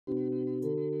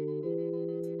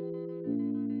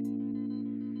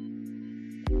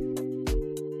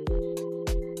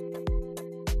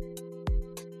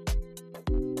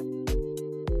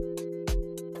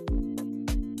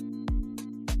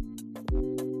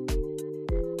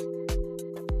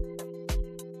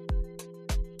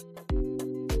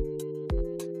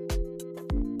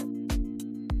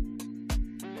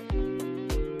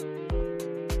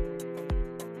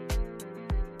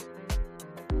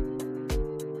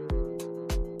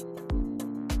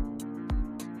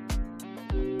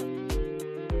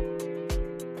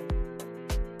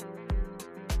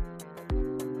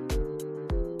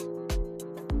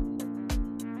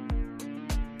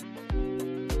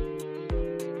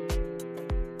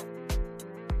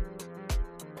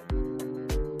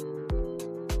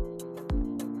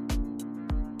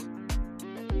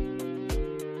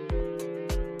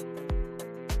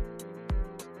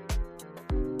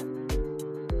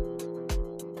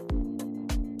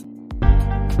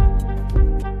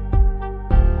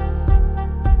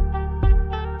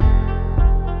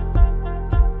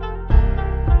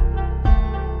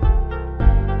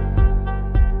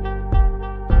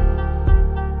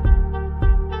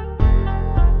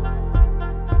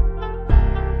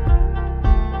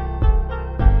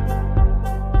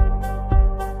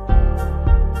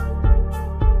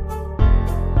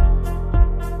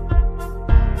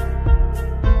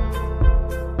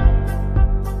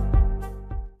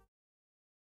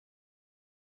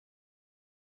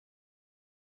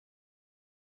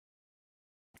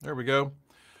There we go.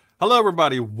 Hello,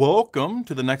 everybody. Welcome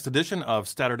to the next edition of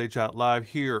Saturday Chat Live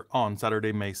here on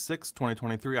Saturday, May 6th,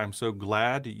 2023. I'm so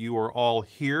glad you are all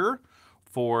here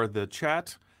for the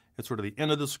chat. It's sort of the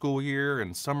end of the school year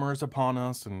and summer is upon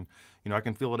us. And, I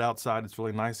can feel it outside. It's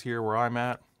really nice here where I'm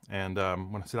at. And I'm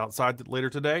going to sit outside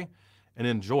later today and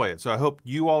enjoy it. So I hope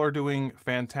you all are doing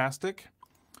fantastic.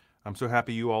 I'm so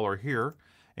happy you all are here.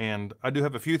 And I do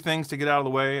have a few things to get out of the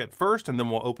way at first, and then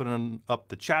we'll open up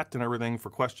the chat and everything for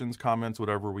questions, comments,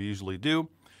 whatever we usually do.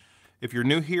 If you're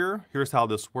new here, here's how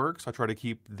this works. I try to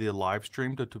keep the live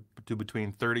stream to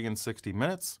between 30 and 60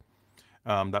 minutes.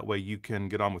 That way you can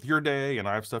get on with your day, and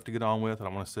I have stuff to get on with. I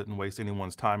don't want to sit and waste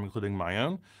anyone's time, including my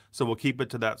own. So we'll keep it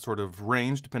to that sort of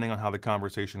range, depending on how the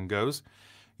conversation goes.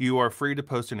 You are free to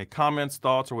post any comments,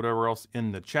 thoughts, or whatever else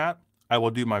in the chat. I will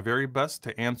do my very best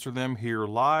to answer them here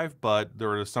live, but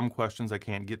there are some questions I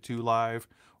can't get to live,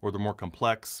 or they're more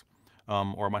complex,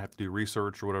 or I might have to do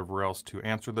research or whatever else to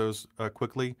answer those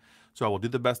quickly. So I will do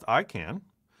the best I can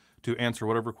to answer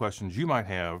whatever questions you might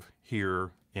have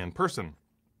here in person.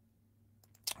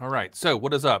 All right, so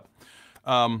what is up?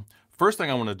 First thing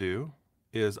I want to do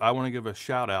is I want to give a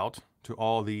shout out to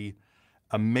all the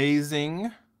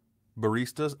amazing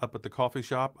baristas up at the coffee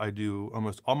shop I do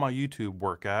almost all my YouTube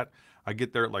work at. I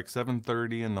get there at like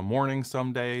 7:30 in the morning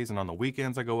some days, and on the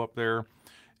weekends I go up there,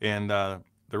 and they're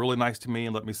really nice to me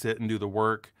and let me sit and do the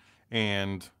work,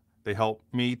 and they help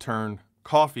me turn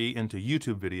coffee into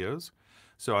YouTube videos.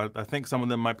 So I think some of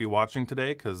them might be watching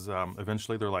today because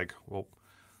eventually they're like, well,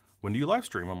 when do you live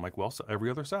stream? I'm like, well,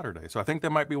 every other Saturday. So I think they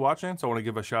might be watching. So I want to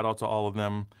give a shout out to all of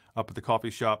them up at the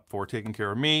coffee shop for taking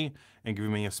care of me and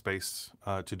giving me a space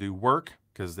to do work,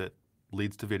 because that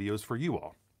leads to videos for you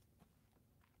all.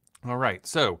 All right,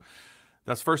 so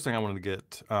that's the first thing I wanted to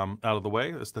get out of the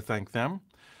way, is to thank them.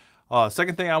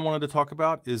 Second thing I wanted to talk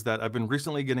about is that I've been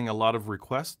recently getting a lot of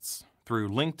requests through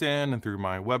LinkedIn and through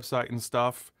my website and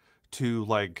stuff to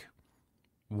like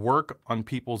work on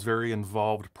people's very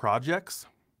involved projects,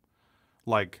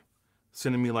 like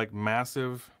sending me like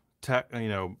massive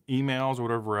emails or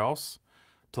whatever else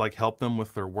to like help them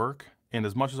with their work. And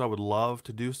as much as I would love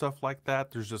to do stuff like that,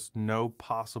 there's just no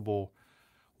possible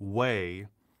way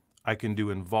I can do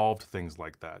involved things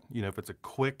like that. If it's a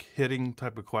quick hitting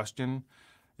type of question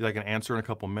that I can answer in a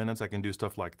couple minutes, I can do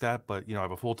stuff like that. But, I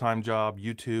have a full-time job,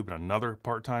 YouTube, and another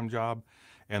part-time job,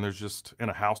 and there's just, in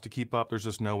a house to keep up, there's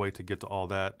just no way to get to all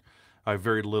that. I have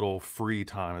very little free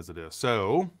time as it is.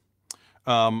 So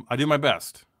I do my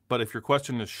best. But if your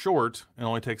question is short and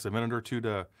only takes a minute or two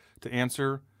to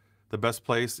answer, the best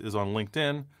place is on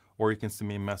LinkedIn, or you can send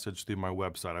me a message through my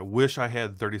website. I wish I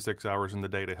had 36 hours in the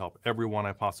day to help everyone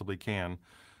I possibly can,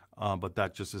 but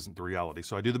that just isn't the reality.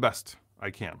 So I do the best I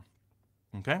can.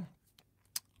 Okay?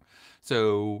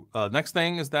 So next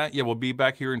thing is that, we'll be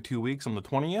back here in 2 weeks on the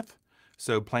 20th.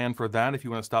 So plan for that if you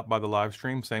want to stop by the live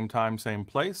stream, same time, same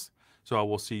place. So I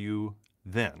will see you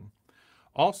then.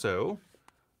 Also,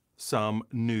 some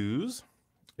news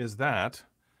is that,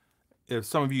 if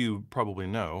some of you probably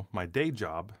know, my day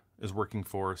job is working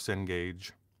for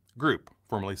Cengage Group,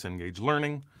 formerly Cengage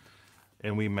Learning,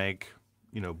 and we make,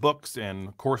 books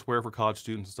and courseware for college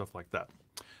students and stuff like that.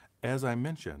 As I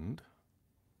mentioned,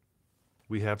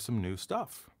 we have some new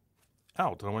stuff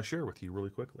out I want to share with you really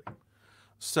quickly.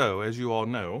 So, as you all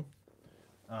know,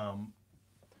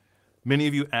 many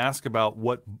of you ask about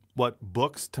what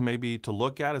books to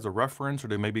look at as a reference, or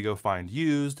to maybe go find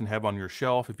used and have on your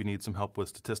shelf if you need some help with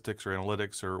statistics or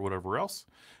analytics or whatever else.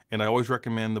 And I always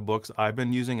recommend the books I've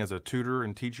been using as a tutor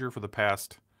and teacher for the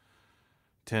past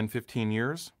 10, 15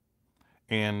 years.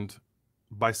 And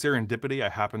by serendipity, I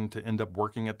happened to end up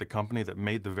working at the company that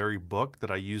made the very book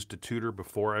that I used to tutor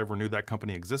before I ever knew that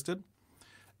company existed.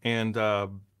 And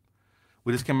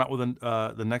we just came out with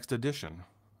the next edition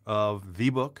of the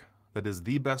book that is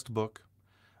the best book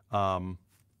for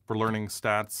learning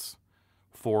stats,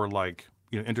 for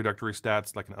introductory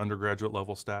stats, like an undergraduate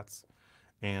level stats.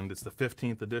 And it's the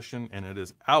 15th edition, and it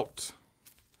is out.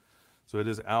 So it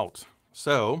is out.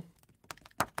 So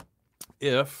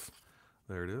there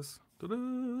it is,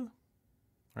 ta-da,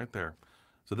 right there.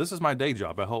 So this is my day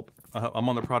job. I'm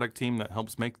on the product team that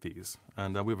helps make these,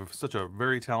 and we have such a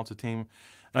very talented team.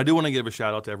 And I do want to give a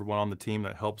shout out to everyone on the team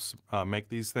that helps make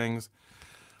these things.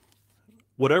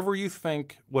 Whatever you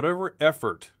think, whatever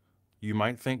effort you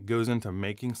might think goes into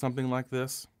making something like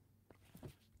this,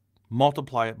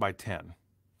 multiply it by 10.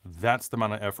 That's the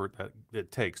amount of effort that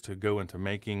it takes to go into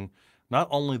making not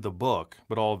only the book,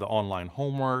 but all of the online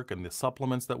homework and the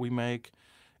supplements that we make.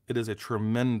 It is a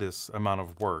tremendous amount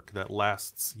of work that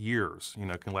lasts years,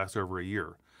 can last over a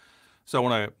year. So I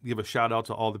want to give a shout out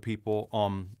to all the people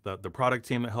on the product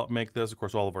team that helped make this. Of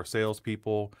course, all of our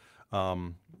salespeople,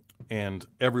 and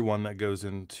everyone that goes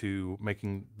into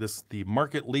making this the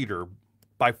market leader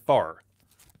by far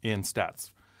in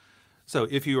stats. So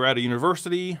if you are at a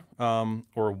university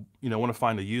or want to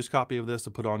find a used copy of this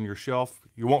to put on your shelf,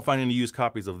 you won't find any used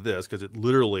copies of this because it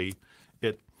literally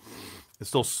it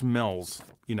still smells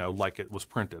like it was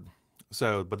printed.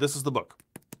 So, but this is the book.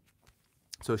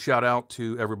 So shout out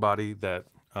to everybody that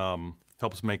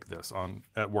helps make this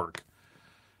at work.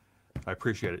 I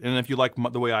appreciate it. And if you like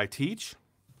the way I teach,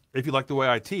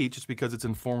 it's because it's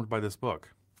informed by this book.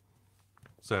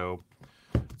 So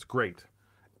it's great.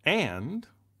 And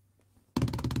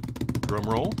drum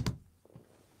roll,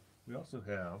 we also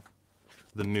have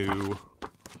the new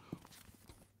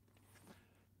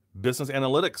business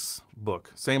analytics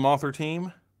book. Same author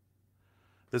team.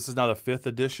 This is not a 5th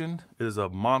edition. It is a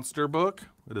monster book.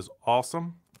 It is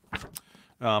awesome.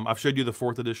 I've showed you the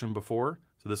 4th edition before,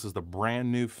 so this is the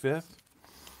brand new 5th.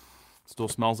 Still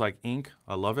smells like ink.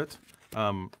 I love it.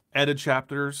 Added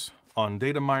chapters on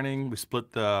data mining. We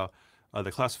split the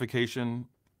classification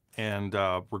and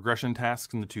regression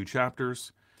tasks into 2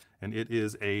 chapters, and it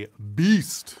is a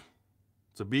beast.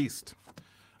 It's a beast.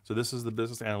 So this is the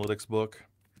business analytics book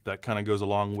that kind of goes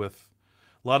along with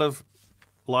a lot of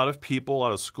people, a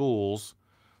lot of schools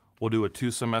will do a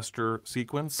 2-semester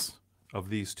sequence of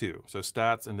these 2. So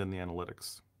stats and then the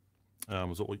analytics.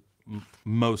 Is what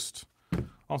most, I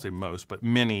won't say most, but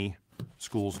many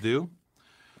schools do.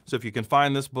 So if you can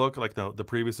find this book, like the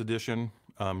previous edition,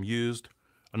 used,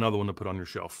 another one to put on your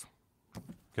shelf.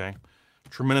 Okay,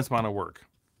 tremendous amount of work.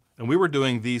 And we were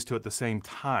doing these 2 at the same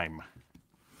time.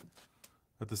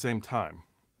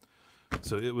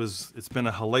 So it's been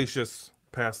a hellacious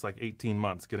past like 18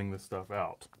 months getting this stuff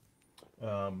out.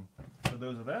 So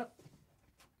those are that.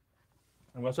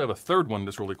 And we also have a 3rd one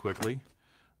just really quickly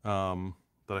that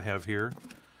I have here.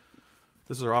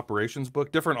 This is our operations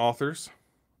book, different authors,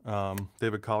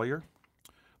 David Collier,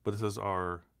 but this is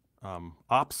our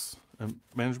ops and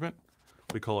management.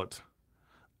 We call it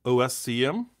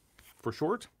OSCM for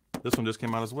short. This one just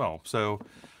came out as well. So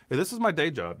yeah, this is my day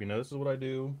job. This is what I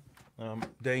do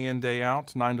day in, day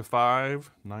out, 9 to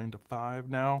 5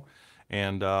 now.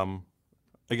 And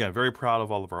again, very proud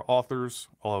of all of our authors,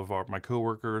 all of my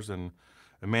coworkers and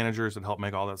managers that help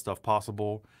make all that stuff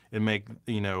possible and make,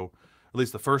 at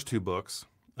least the first 2 books,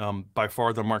 by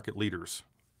far the market leaders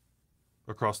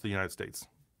across the United States,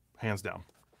 hands down.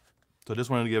 So I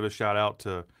just wanted to give a shout out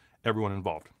to everyone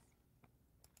involved.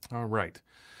 All right.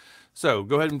 So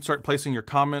go ahead and start placing your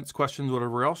comments, questions,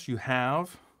 whatever else you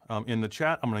have in the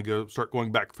chat. I'm going to start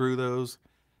going back through those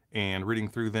and reading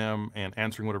through them and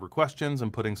answering whatever questions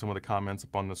and putting some of the comments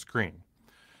up on the screen.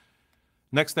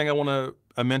 Next thing I want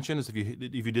to mention is if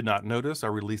you did not notice, I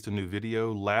released a new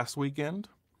video last weekend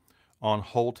on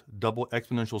Holt double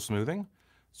exponential smoothing.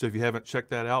 So if you haven't checked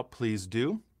that out, please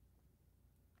do.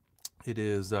 It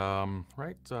is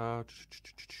right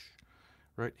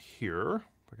here,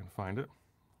 if I can find it.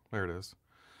 There it is.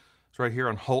 It's right here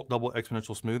on Holt double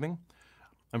exponential smoothing.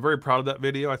 I'm very proud of that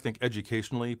video. I think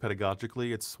educationally,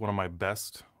 pedagogically, it's one of my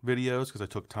best videos because I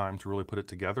took time to really put it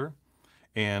together.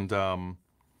 And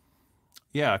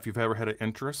yeah, if you've ever had an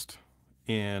interest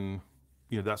in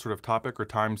that sort of topic or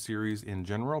time series in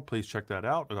general, please check that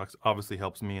out. It obviously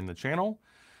helps me in the channel.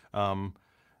 Even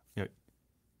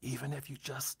if you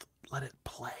just let it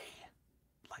play,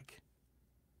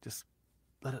 just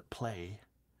let it play.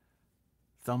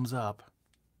 Thumbs up.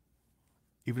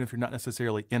 Even if you're not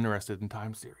necessarily interested in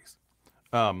time series.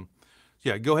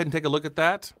 Yeah, go ahead and take a look at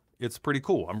that. It's pretty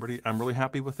cool. I'm really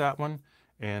happy with that one,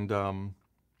 and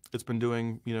it's been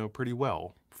doing pretty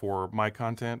well for my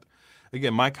content.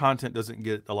 Again, my content doesn't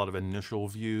get a lot of initial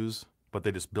views, but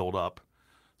they just build up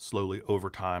slowly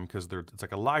over time because it's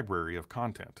like a library of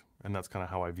content, and that's kind of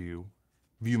how I view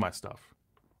my stuff.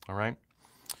 All right.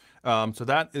 So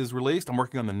that is released. I'm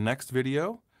working on the next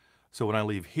video. So when I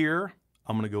leave here,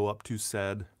 I'm going to go up to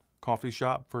said coffee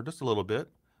shop for just a little bit.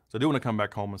 So I do want to come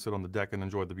back home and sit on the deck and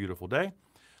enjoy the beautiful day.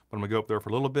 But I'm going to go up there for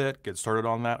a little bit, get started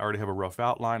on that. I already have a rough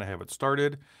outline. I have it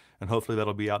started, and hopefully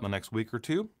that'll be out in the next week or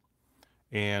 2.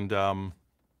 And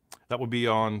that will be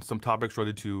on some topics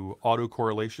related to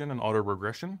autocorrelation and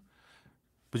autoregression.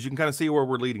 But you can kind of see where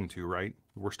we're leading to, right?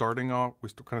 We kind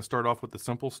of start off with the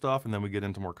simple stuff, and then we get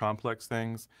into more complex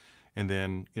things. And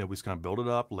then, we just kind of build it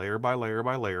up layer by layer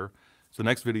by layer. So the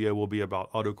next video will be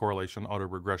about autocorrelation,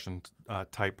 autoregression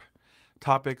type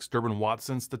topics,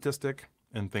 Durbin-Watson statistic,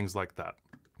 and things like that.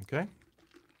 Okay?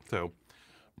 So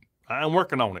I'm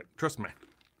working on it. Trust me.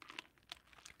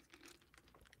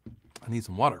 I need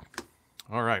some water.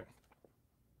 All right.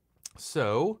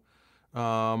 So,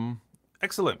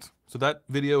 excellent. So that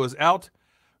video is out.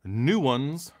 New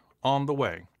ones on the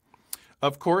way.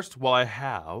 Of course, while I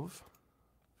have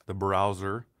the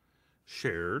browser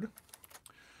shared,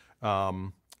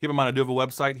 keep in mind I do have a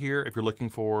website here. If you're looking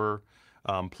for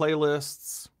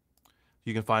playlists,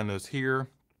 you can find those here.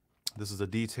 This is a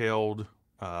detailed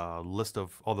list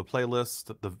of all the playlists,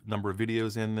 the number of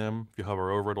videos in them. If you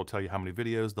hover over it, it'll tell you how many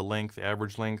videos, the length, the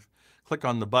average length. Click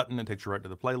on the button, it takes you right to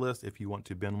the playlist if you want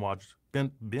to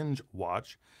binge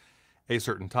watch a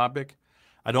certain topic.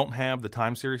 I don't have the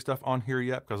time series stuff on here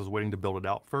yet because I was waiting to build it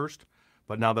out first.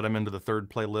 But now that I'm into the third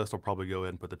playlist, I'll probably go ahead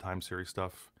and put the time series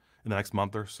stuff in the next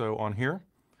month or so on here.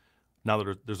 Now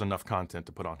that there's enough content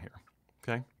to put on here,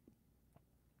 okay?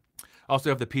 I also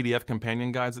have the PDF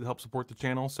companion guides that help support the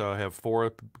channel. So I have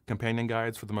 4 companion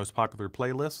guides for the most popular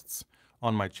playlists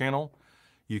on my channel.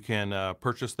 You can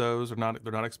purchase those. They're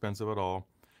not expensive at all.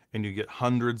 And you get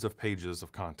hundreds of pages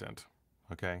of content,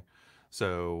 okay?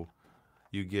 So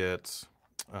you get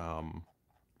an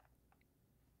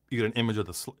image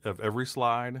of every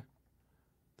slide,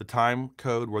 the time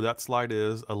code where that slide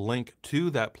is, a link to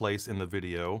that place in the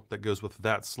video that goes with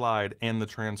that slide, and the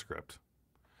transcript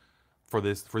for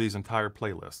these entire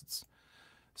playlists.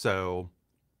 So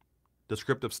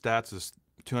descriptive stats is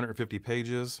 250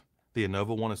 pages. The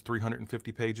ANOVA one is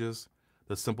 350 pages.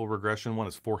 The simple regression one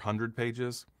is 400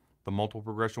 pages. The multiple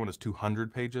regression one is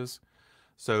 200 pages.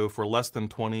 So for less than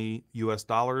 $20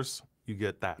 US, you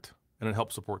get that, and it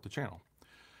helps support the channel.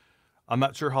 I'm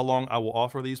not sure how long I will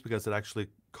offer these because it actually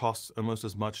costs almost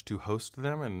as much to host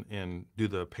them and do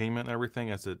the payment and everything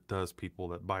as it does people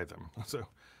that buy them. So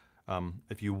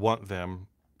if you want them,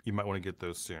 you might want to get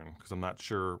those soon because I'm not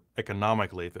sure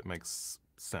economically if it makes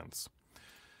sense.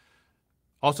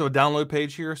 Also a download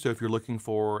page here, so if you're looking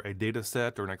for a data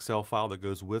set or an Excel file that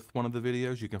goes with one of the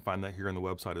videos, you can find that here on the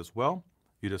website as well.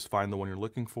 You just find the one you're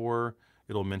looking for.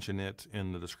 It'll mention it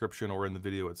in the description or in the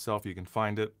video itself. You can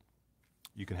find it.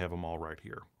 You can have them all right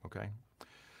here, okay?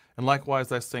 And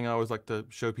likewise, last thing I always like to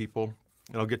show people,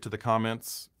 and I'll get to the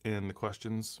comments and the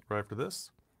questions right after this.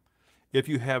 If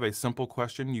you have a simple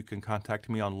question, you can contact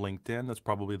me on LinkedIn. That's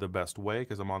probably the best way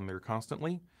because I'm on there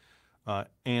constantly.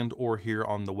 And or here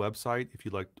on the website,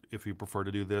 if you prefer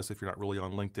to do this, if you're not really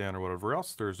on LinkedIn or whatever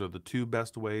else, those are the 2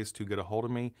 best ways to get a hold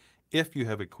of me. If you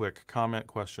have a quick comment,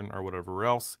 question, or whatever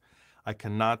else, I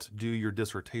cannot do your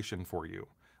dissertation for you.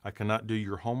 I cannot do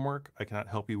your homework. I cannot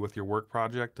help you with your work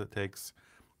project that takes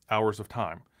hours of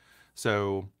time.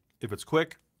 So if it's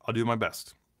quick, I'll do my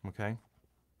best, okay?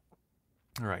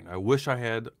 All right, I wish I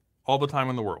had all the time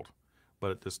in the world,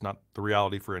 but it's just not the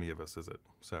reality for any of us, is it?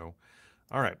 So,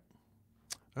 all right.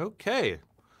 Okay,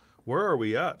 where are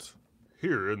we at?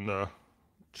 Here in the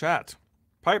chat.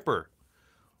 Piper,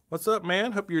 what's up,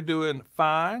 man? Hope you're doing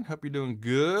fine. Hope you're doing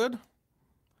good.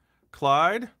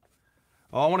 Clyde,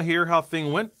 I want to hear how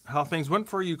things went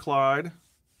for you, Clyde.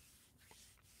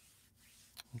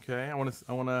 Okay, I want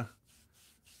to,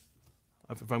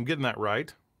 if I'm getting that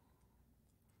right.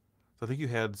 So I think you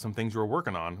had some things you were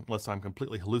working on, unless I'm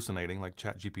completely hallucinating like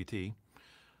ChatGPT.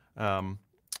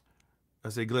 I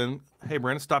say, Glenn, hey,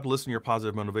 Brandon, stop to listen to your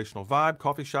positive motivational vibe.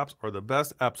 Coffee shops are the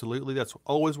best. Absolutely. That's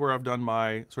always where I've done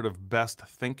my sort of best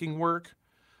thinking work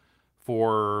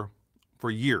for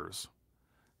years.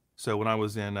 So when I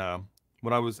was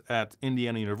at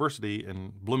Indiana University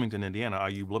in Bloomington, Indiana,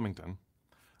 IU Bloomington,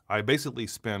 I basically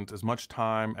spent as much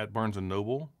time at Barnes &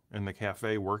 Noble in the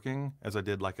cafe working as I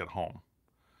did like at home.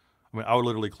 I mean, I would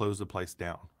literally close the place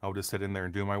down. I would just sit in there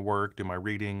and do my work, do my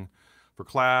reading for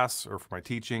class or for my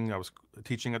teaching. I was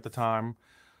teaching at the time.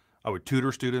 I would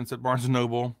tutor students at Barnes &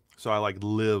 Noble. So I like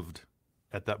lived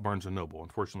at that Barnes & Noble.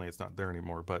 Unfortunately, it's not there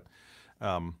anymore. But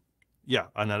yeah,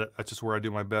 and that's just where I do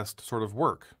my best sort of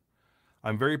work.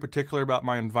 I'm very particular about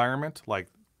my environment. Like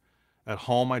at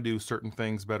home, I do certain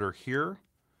things better here.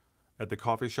 At the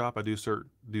coffee shop, I do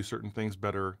certain things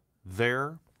better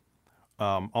there.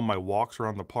 On my walks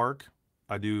around the park,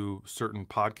 I do certain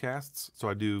podcasts. So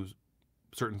I do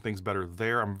certain things better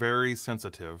there. I'm very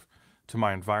sensitive to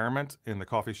my environment. In the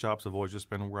coffee shops, I've always just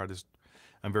been where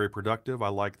I'm very productive. I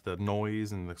like the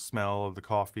noise and the smell of the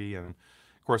coffee, and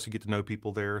of course you get to know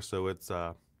people there. So it's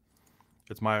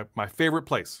my favorite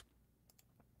place.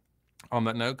 On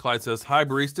that note, Clyde says, hi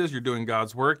baristas, you're doing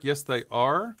God's work. Yes, they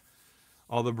are.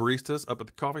 All the baristas up at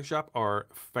the coffee shop are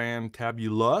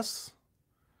fantabulous.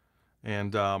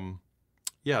 And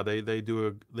yeah, they do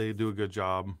a good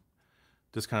job.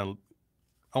 Just kind of,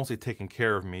 I won't say taking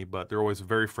care of me, but they're always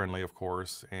very friendly, of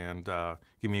course, and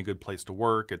give me a good place to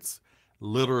work. It's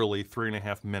literally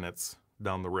 3.5 minutes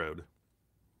down the road.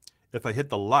 If I hit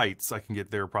the lights, I can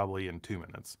get there probably in 2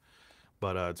 minutes.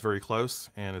 but it's very close,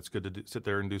 and it's good to sit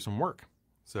there and do some work.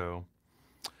 So,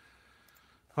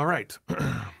 all right.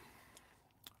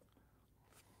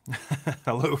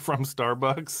 Hello from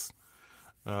Starbucks.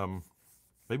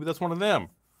 Maybe that's one of them.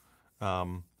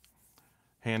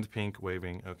 Hand pink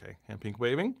waving. Okay, hand pink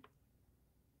waving.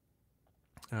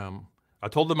 I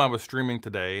told them I was streaming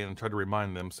today and tried to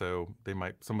remind them, so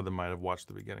some of them might have watched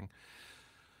the beginning.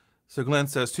 So Glenn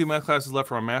says 2 math classes left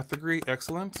for my math degree.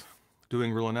 Excellent.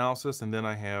 Doing real analysis, and then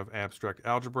I have abstract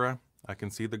algebra. I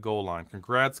can see the goal line.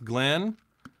 Congrats, Glenn.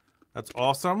 That's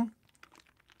awesome.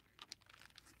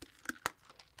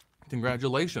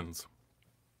 Congratulations.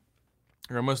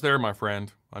 You're almost there, my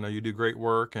friend. I know you do great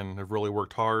work and have really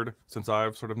worked hard since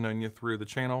I've sort of known you through the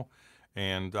channel.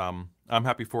 And I'm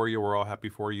happy for you. We're all happy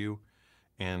for you.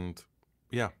 And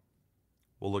yeah,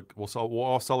 we'll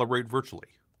all celebrate virtually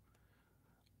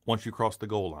once you cross the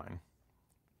goal line.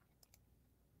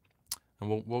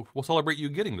 And we'll celebrate you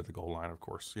getting to the goal line, of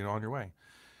course, you know, on your way.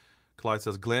 Clyde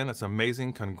says, Glenn, it's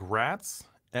amazing. Congrats.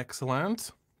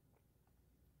 Excellent.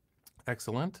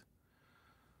 Excellent.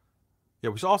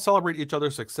 Yeah, we should all celebrate each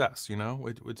other's success, you know.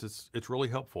 It's really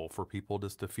helpful for people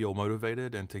just to feel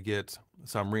motivated and to get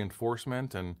some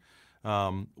reinforcement. And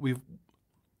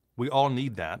we all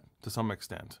need that to some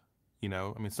extent, you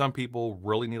know. I mean, some people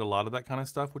really need a lot of that kind of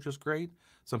stuff, which is great.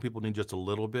 Some people need just a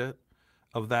little bit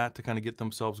of that to kind of get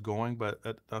themselves going. But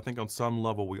I think on some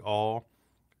level, we all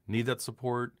need that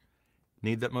support,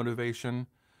 need that motivation.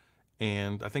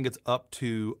 And I think it's up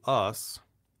to us,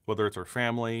 whether it's our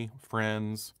family,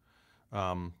 friends,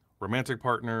 romantic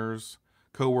partners,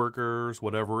 coworkers,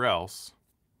 whatever else,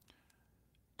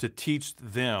 to teach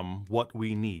them what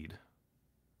we need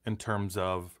in terms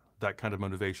of that kind of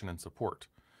motivation and support.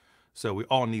 So we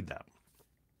all need that.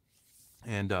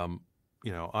 And,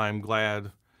 you know, I'm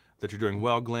glad that you're doing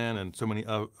well, Glenn, and so many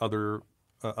other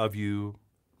of you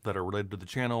that are related to the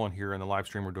channel and here in the live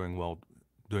stream are doing well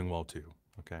too.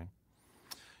 Okay.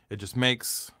 It just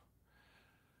makes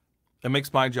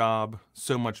my job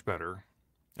so much better.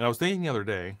 And I was thinking the other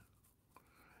day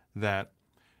that,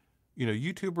 you know,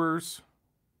 YouTubers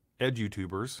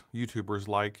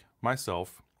like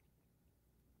myself,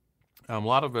 a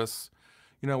lot of us,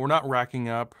 you know, we're not racking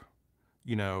up,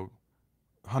 you know,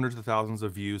 hundreds of thousands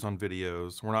of views on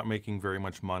videos. We're not making very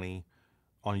much money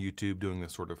on YouTube doing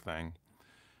this sort of thing.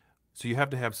 So you have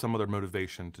to have some other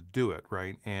motivation to do it,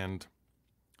 right? And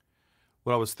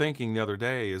what I was thinking the other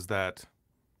day is that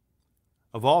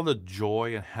of all the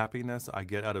joy and happiness I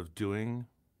get out of doing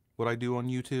what I do on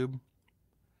YouTube,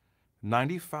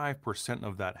 95%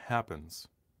 of that happens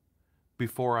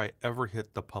before I ever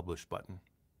hit the publish button.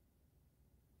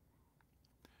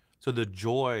 So the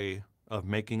joy of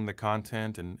making the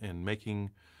content and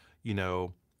making, you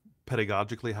know,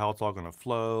 pedagogically how it's all going to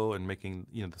flow and making,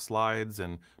 you know, the slides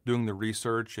and doing the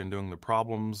research and doing the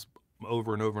problems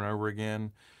over and over and over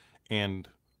again, and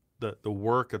the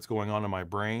work that's going on in my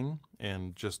brain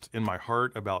and just in my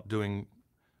heart about doing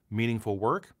meaningful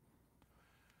work,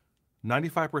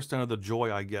 95% of the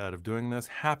joy I get out of doing this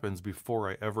happens before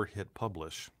I ever hit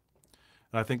publish.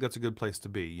 And I think that's a good place to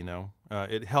be, you know.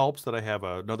 It helps that I have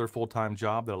another full-time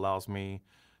job that allows me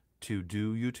to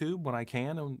do YouTube when I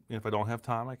can, and if I don't have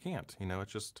time, I can't. You know,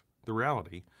 it's just the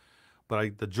reality.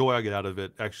 But the joy I get out of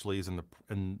it actually is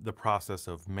in the process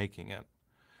of making it.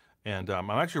 And I'm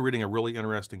actually reading a really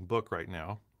interesting book right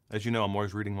now. As you know, I'm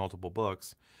always reading multiple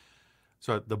books.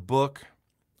 So the book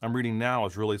I'm reading now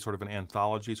is really sort of an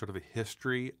anthology, sort of a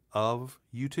history of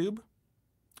YouTube.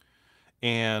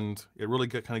 And it really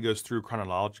kind of goes through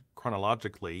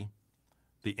chronologically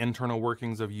the internal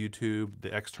workings of YouTube,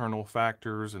 the external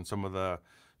factors, and some of the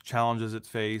challenges it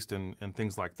faced and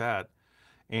things like that.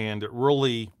 And it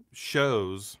really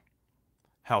shows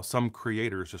how some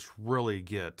creators just really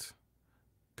get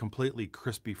completely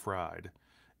crispy fried,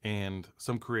 and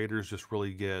some creators just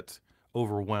really get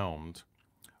overwhelmed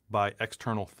by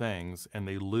external things, and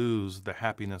they lose the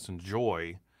happiness and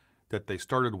joy that they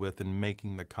started with in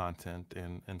making the content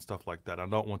and stuff like that. I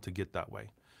don't want to get that way.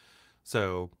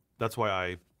 So that's why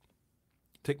I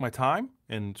take my time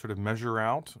and sort of measure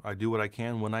out. I do what I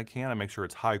can when I can. I make sure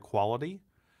it's high quality,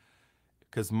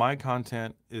 because my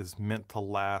content is meant to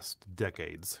last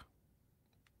decades,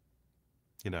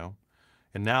 you know.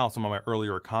 And now some of my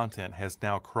earlier content has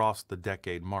now crossed the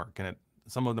decade mark, and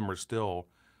some of them are still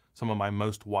some of my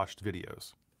most watched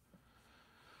videos.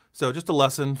 So just a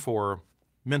lesson for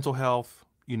mental health,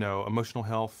 you know, emotional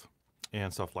health,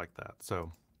 and stuff like that.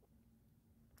 So,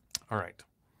 all right.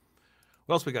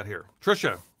 What else we got here?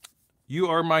 Trisha, you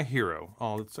are my hero.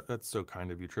 Oh, that's so kind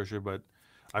of you, Trisha, but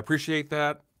I appreciate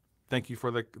that. Thank you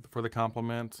for the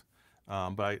compliment.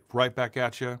 right back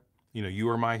at you. You know, you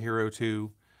are my hero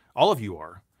too. All of you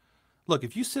are. Look,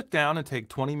 if you sit down and take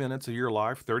 20 minutes of your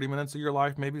life, 30 minutes of your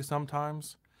life, maybe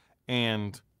sometimes,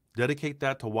 and dedicate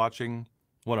that to watching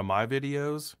one of my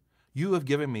videos, you have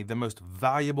given me the most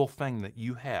valuable thing that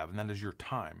you have, and that is your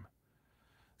time.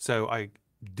 So I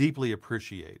deeply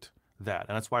appreciate that.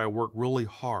 And that's why I work really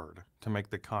hard to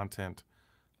make the content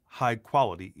high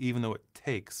quality, even though it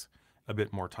takes a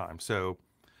bit more time. So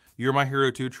you're my hero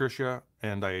too, Tricia,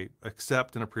 and I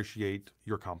accept and appreciate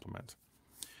your compliment.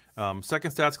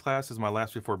 Second stats class is my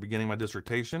last before beginning my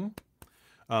dissertation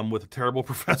with a terrible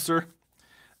professor.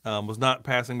 Was not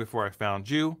passing before I found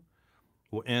you.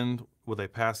 Will end with a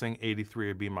passing 83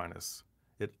 or B minus.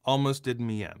 It almost did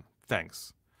me in.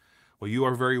 Thanks. Well, you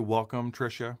are very welcome,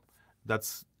 Tricia.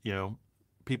 That's, you know,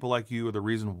 people like you are the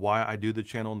reason why I do the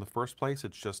channel in the first place.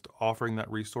 It's just offering that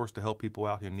resource to help people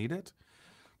out who need it.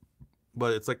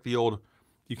 But it's like the old,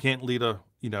 you can't lead a,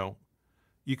 you know,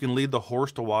 you can lead the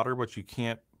horse to water, but you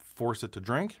can't force it to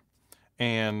drink.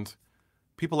 And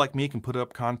people like me can put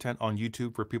up content on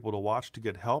YouTube for people to watch to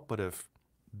get help. But if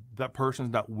that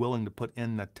person's not willing to put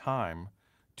in the time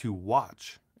to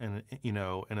watch and, you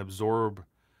know, and absorb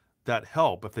that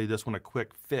help, if they just want a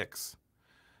quick fix,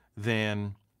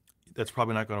 then that's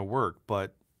probably not going to work.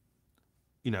 But,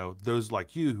 you know, those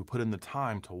like you who put in the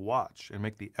time to watch and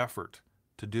make the effort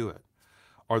to do it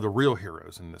are the real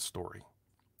heroes in this story,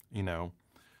 you know.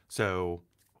 So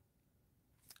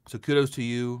kudos to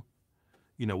you.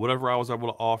 You know, whatever I was able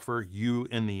to offer, you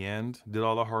in the end did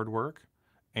all the hard work.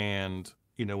 And,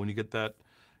 you know, when you get that,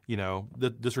 you know, the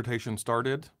dissertation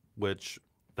started, which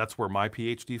that's where my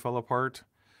PhD fell apart,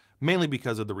 mainly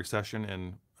because of the recession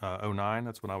in 09.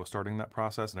 That's when I was starting that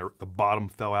process, and the bottom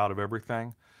fell out of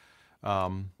everything.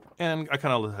 And I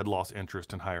kind of had lost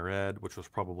interest in higher ed, which was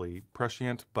probably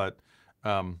prescient, but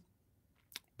you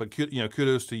know,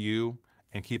 kudos to you,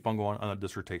 and keep on going on a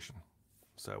dissertation.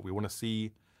 So we want to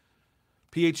see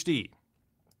PhD.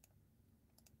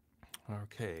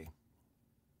 Okay.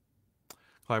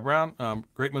 Clyde Brown,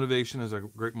 great motivation is a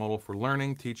great model for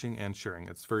learning, teaching, and sharing.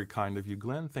 It's very kind of you,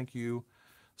 Glenn. Thank you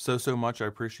so much. I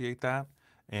appreciate that.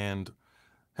 And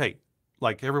hey,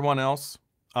 like everyone else,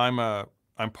 I'm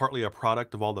partly a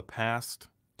product of all the past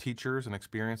teachers and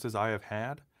experiences I have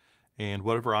had. And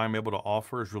whatever I'm able to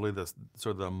offer is really the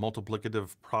sort of the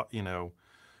multiplicative,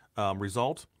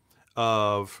 result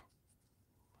of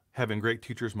having great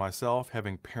teachers myself,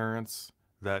 having parents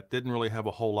that didn't really have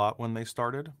a whole lot when they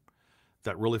started,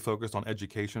 that really focused on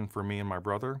education for me and my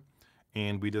brother.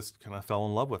 And we just kind of fell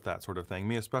in love with that sort of thing.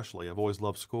 Me especially. I've always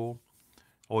loved school,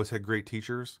 always had great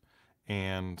teachers.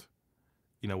 And,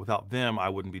 you know, without them, I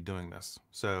wouldn't be doing this.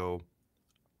 So,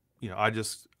 you know, I'm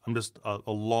just a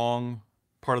long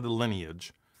part of the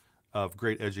lineage of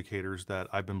great educators that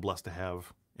I've been blessed to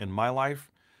have in my life.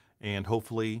 And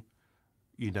hopefully,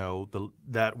 you know,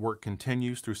 that work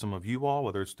continues through some of you all,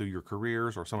 whether it's through your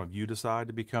careers or some of you decide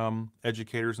to become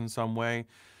educators in some way.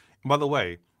 And by the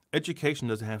way, education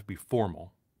doesn't have to be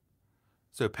formal.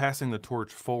 So passing the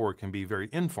torch forward can be very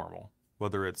informal,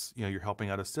 whether it's, you know, you're helping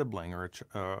out a sibling or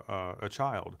a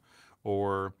child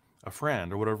or a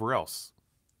friend or whatever else.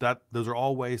 Those are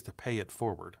all ways to pay it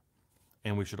forward.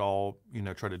 And we should all, you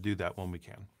know, try to do that when we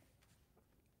can.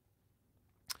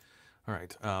 All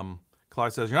right.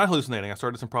 Clyde says, you're not hallucinating. I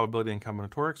started some probability and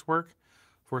combinatorics work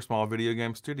for a small video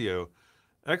game studio.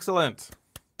 Excellent.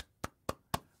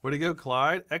 Way to go,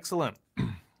 Clyde. Excellent.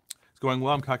 It's going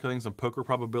well. I'm calculating some poker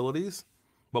probabilities,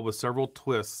 but with several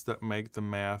twists that make the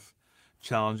math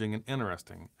challenging and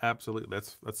interesting. Absolutely.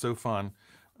 That's so fun.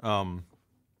 I'm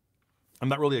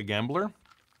not really a gambler.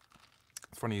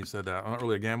 It's funny you said that. I'm not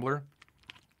really a gambler.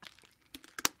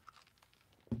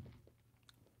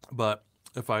 But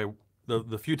if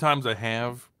the few times I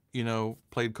have, you know,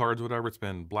 played cards or whatever, it's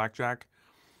been blackjack,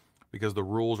 because the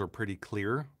rules are pretty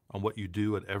clear on what you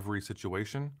do at every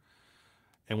situation.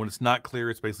 And when it's not clear,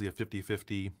 it's basically a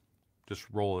 50-50, just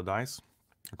roll of the dice,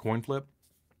 a coin flip.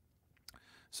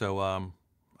 So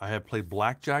I have played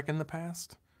blackjack in the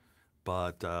past,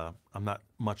 but I'm not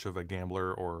much of a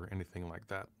gambler or anything like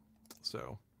that.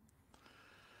 So,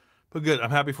 but good.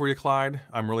 I'm happy for you, Clyde.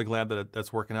 I'm really glad that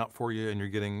that's working out for you, and you're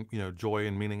getting, you know, joy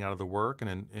and meaning out of the work,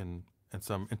 and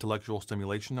some intellectual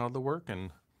stimulation out of the work,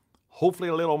 and hopefully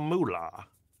a little moolah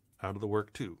out of the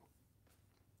work too.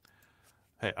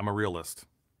 Hey, I'm a realist,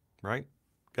 right?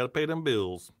 Got to pay them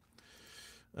bills.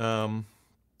 All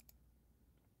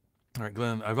right,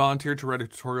 Glenn, I volunteered to write a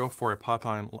tutorial for a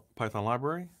Python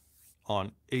library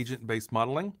on agent-based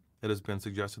modeling. It has been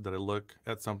suggested that I look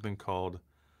at something called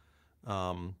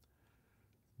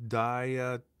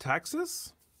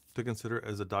diataxis. to consider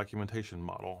as a documentation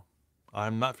model.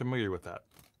 I'm not familiar with that,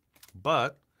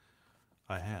 but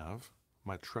I have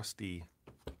my trusty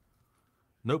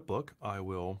notebook. I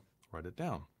will write it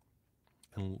down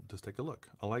and just take a look.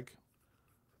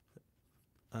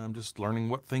 I'm just learning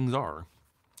what things are.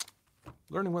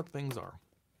 Learning what things are.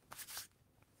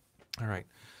 All right.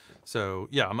 So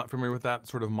yeah, I'm not familiar with that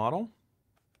sort of model,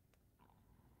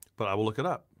 but I will look it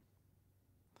up.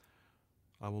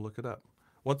 I will look it up.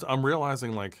 Once I'm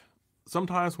realizing, like,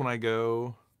 sometimes when I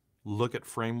go look at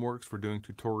frameworks for doing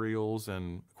tutorials,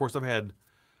 and of course I've had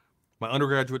my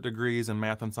undergraduate degrees in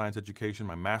math and science education,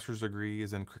 my master's degree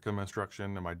is in curriculum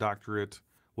instruction, and my doctorate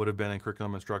would have been in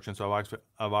curriculum instruction. So I've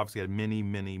obviously had many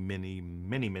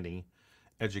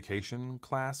education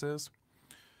classes.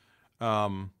 But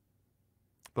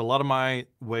a lot of my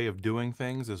way of doing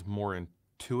things is more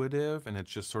intuitive, and it's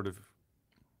just sort of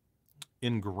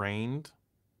ingrained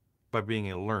by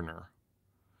being a learner.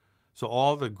 So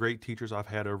all the great teachers I've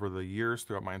had over the years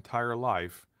throughout my entire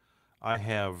life, I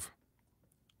have,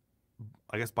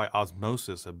 I guess by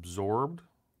osmosis, absorbed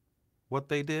what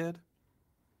they did,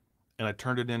 and I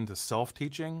turned it into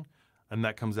self-teaching, and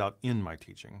that comes out in my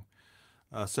teaching.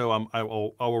 So I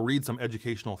will read some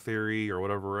educational theory or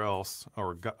whatever else,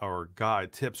 or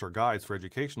tips or guides for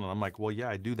education, and I'm like, well, yeah,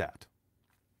 I do that.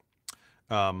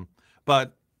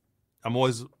 But I'm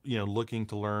always, looking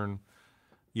to learn,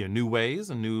 new ways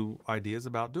and new ideas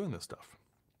about doing this stuff.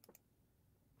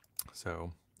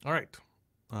 So, all right.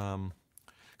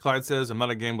 Clyde says, I'm not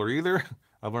a gambler either.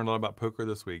 I've learned a lot about poker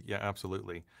this week. Yeah,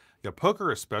 absolutely. Yeah,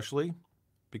 poker especially,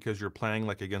 because you're playing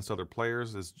like against other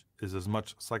players, is as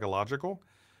much psychological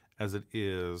as it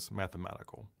is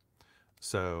mathematical.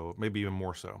 So maybe even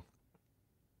more so.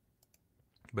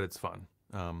 But it's fun.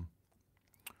 Me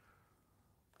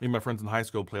and my friends in high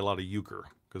school play a lot of euchre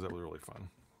because that was really fun.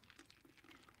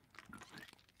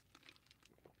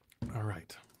 All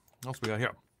right. What else we got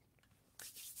here?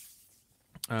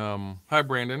 Hi,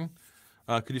 Brandon.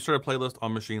 Could you start a playlist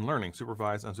on machine learning,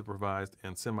 supervised, unsupervised,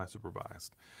 and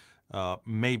semi-supervised?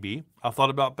 Maybe. I've thought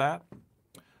about that.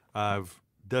 I've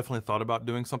definitely thought about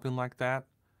doing something like that.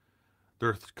 There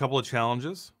are a couple of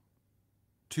challenges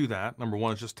to that. Number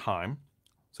one is just time.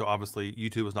 So obviously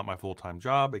YouTube is not my full-time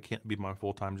job. It can't be my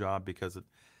full-time job because it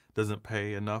doesn't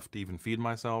pay enough to even feed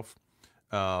myself.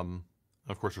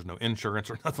 Of course, there's no insurance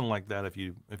or nothing like that if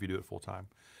you do it full-time.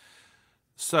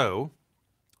 So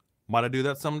might I do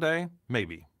that someday?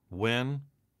 Maybe. When?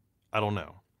 I don't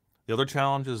know. The other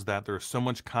challenge is that there's so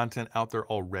much content out there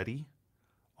already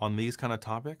on these kind of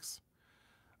topics,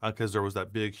 because there was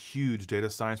that big, huge data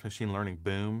science machine learning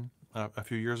boom a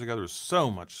few years ago. There's so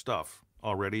much stuff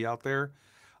already out there.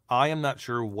 I am not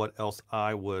sure what else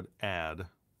I would add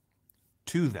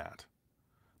to that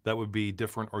would be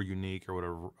different or unique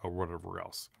or whatever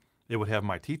else. It would have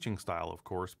my teaching style, of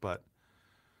course, but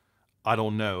I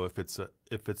don't know if it's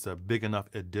a big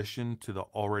enough addition to the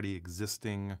already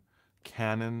existing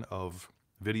canon of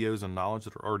videos and knowledge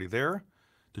that are already there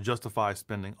to justify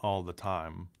spending all the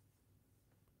time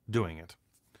doing it.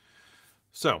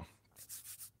 So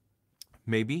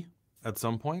maybe at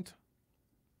some point,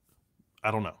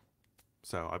 I don't know.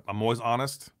 So I'm always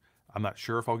honest. I'm not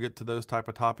sure if I'll get to those type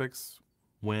of topics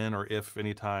when or if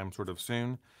anytime sort of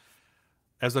soon.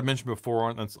 As I mentioned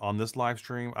before on this live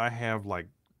stream, I have like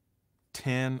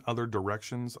 10 other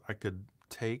directions I could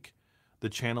take the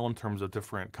channel in terms of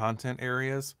different content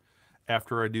areas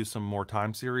after I do some more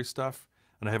time series stuff,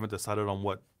 and I haven't decided on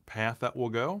what path that will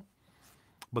go,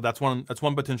 but that's one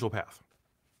potential path.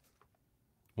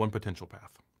 One potential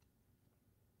path.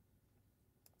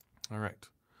 All right.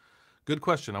 Good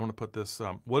question. I want to put this,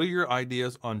 what are your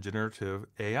ideas on generative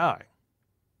AI?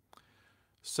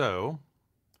 So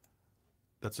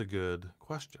that's a good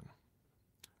question.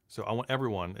 So I want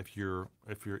everyone, if you're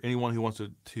anyone who wants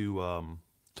to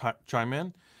chime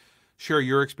in, share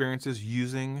your experiences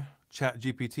using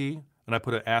ChatGPT, and I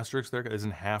put an asterisk there. It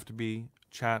doesn't have to be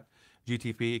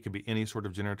ChatGPT. It could be any sort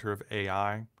of generative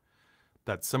AI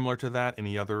that's similar to that,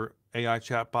 any other AI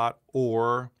chatbot,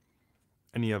 or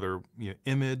any other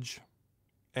image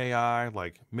AI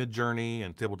like Midjourney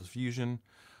and Stable Diffusion,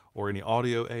 or any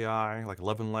audio AI like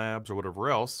 11 Labs or whatever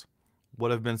else.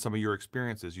 What have been some of your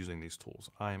experiences using these tools?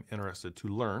 I am interested to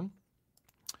learn.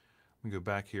 Let me go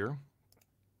back here.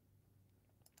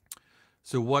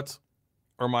 So what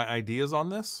are my ideas on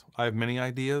this? I have many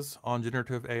ideas on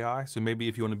generative AI. So maybe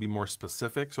if you want to be more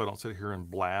specific, so I don't sit here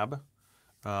and blab,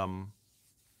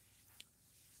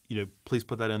 please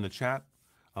put that in the chat.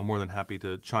 I'm more than happy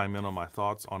to chime in on my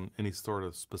thoughts on any sort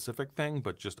of specific thing,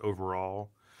 but just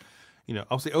overall,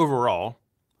 I'll say overall,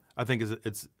 I think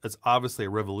it's obviously a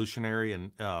revolutionary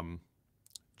and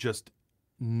just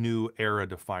new era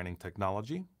defining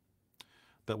technology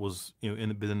that was been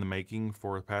in the making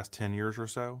for the past 10 years or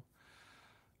so.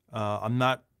 I'm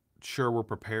not sure we're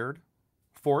prepared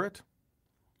for it,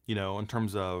 in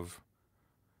terms of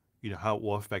how it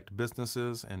will affect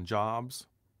businesses and jobs,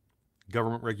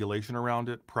 government regulation around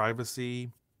it,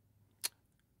 privacy,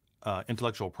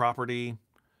 intellectual property,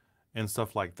 and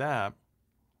stuff like that.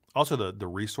 Also, the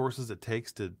resources it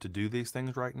takes to do these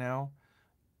things right now.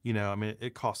 I mean,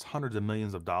 it costs hundreds of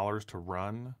millions of dollars to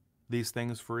run these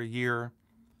things for a year.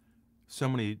 So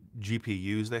many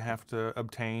GPUs they have to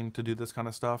obtain to do this kind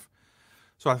of stuff.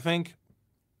 So I think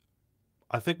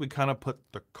we kind of put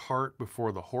the cart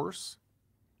before the horse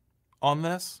on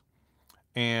this,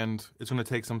 and it's going to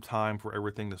take some time for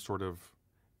everything to sort of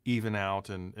even out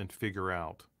and figure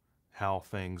out how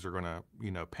things are going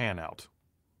to, pan out.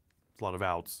 It's a lot of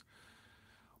outs.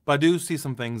 But I do see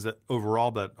some things that overall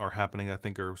that are happening I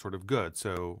think are sort of good.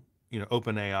 So,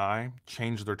 OpenAI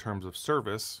changed their terms of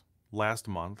service last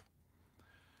month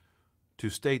to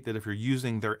state that if you're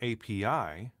using their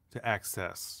API to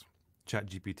access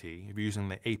ChatGPT, if you're using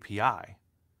the API,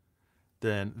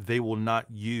 then they will not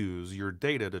use your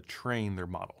data to train their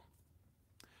model.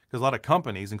 Because a lot of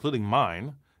companies, including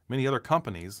mine, many other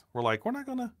companies, were like, we're not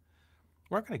gonna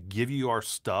give you our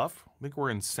stuff. I think we're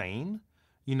insane.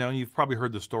 You've probably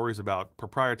heard the stories about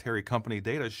proprietary company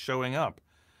data showing up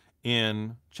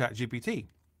in ChatGPT.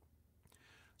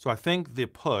 So I think the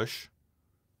push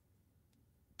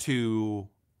to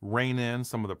rein in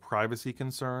some of the privacy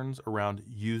concerns around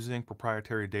using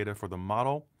proprietary data for the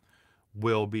model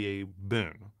will be a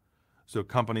boon. So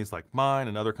companies like mine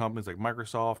and other companies like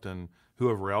Microsoft and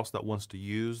whoever else that wants to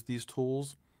use these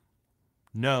tools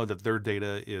know that their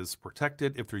data is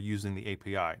protected if they're using the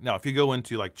API. Now, if you go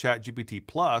into like ChatGPT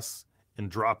Plus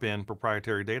and drop in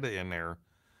proprietary data in there,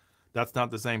 that's not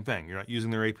the same thing. You're not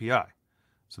using their API.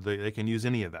 So they can use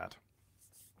any of that.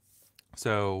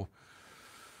 So,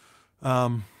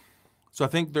 so I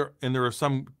think there are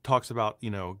some talks about,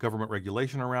 government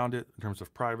regulation around it in terms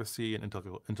of privacy and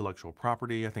intellectual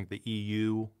property. I think the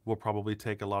EU will probably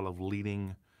take a lot of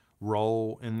leading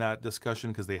role in that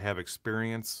discussion because they have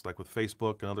experience like with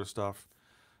Facebook and other stuff,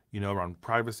 around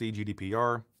privacy,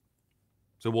 GDPR.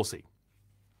 So we'll see.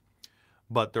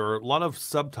 But there are a lot of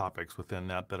subtopics within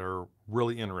that are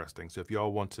really interesting. So if you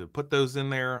all want to put those in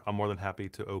there, I'm more than happy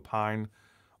to opine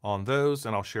on those,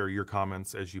 and I'll share your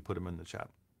comments as you put them in the chat.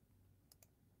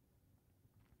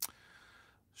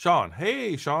 Sean,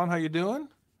 hey Sean, how you doing?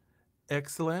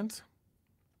 Excellent.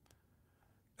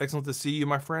 Excellent to see you,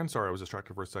 my friend. Sorry, I was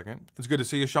distracted for a second. It's good to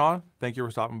see you, Sean. Thank you for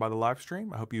stopping by the live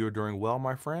stream. I hope you are doing well,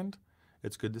 my friend.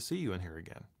 It's good to see you in here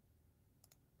again.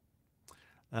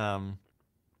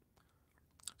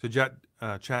 So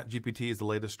ChatGPT is the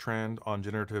latest trend on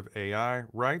generative AI,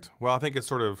 right? Well, I think it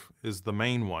sort of is the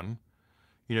main one,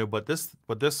 but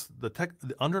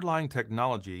the underlying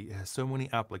technology has so many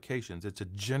applications. It's a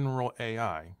general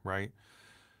AI, right?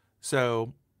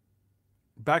 So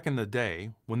back in the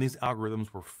day, when these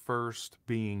algorithms were first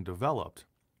being developed,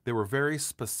 they were very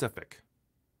specific.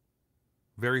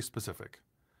 Very specific.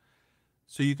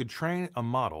 So you could train a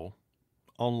model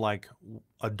on like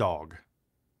a dog.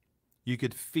 You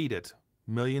could feed it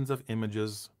millions of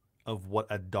images of what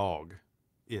a dog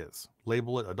is.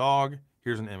 Label it a dog,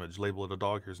 here's an image. Label it a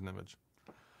dog, here's an image.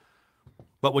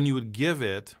 But when you would give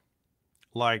it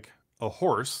like a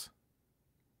horse,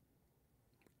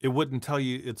 it wouldn't tell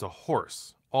you it's a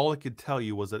horse. All it could tell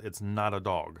you was that it's not a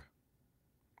dog.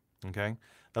 Okay?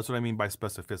 That's what I mean by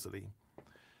specificity.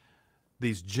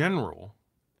 These general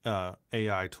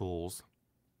AI tools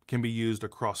can be used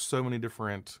across so many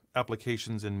different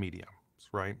applications and mediums,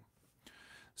 right?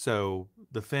 So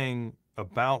the thing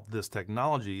about this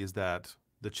technology is that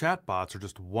the chatbots are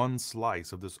just one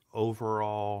slice of this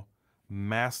overall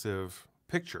massive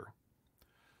picture.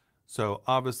 So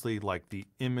obviously, like the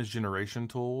image generation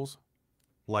tools,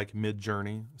 like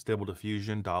Midjourney, Stable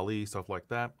Diffusion, DALL-E, stuff like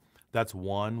that, that's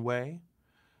one way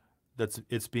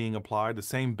it's being applied, the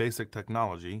same basic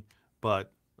technology,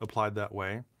 but applied that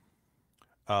way.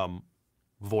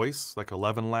 Voice, like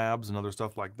 11 Labs and other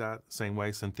stuff like that, same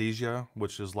way. Synthesia,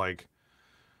 which is like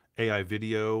AI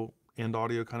video and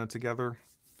audio kind of together.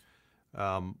 What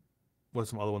are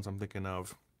some other ones I'm thinking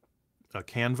of?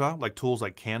 Canva, like tools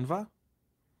like Canva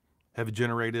have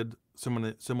generated so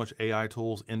much AI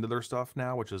tools into their stuff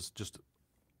now, which is just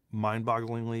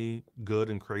mind-bogglingly good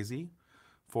and crazy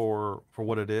for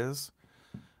what it is.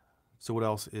 So what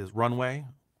else is Runway?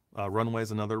 Runway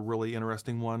is another really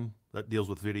interesting one that deals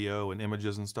with video and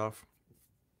images and stuff.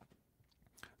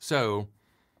 So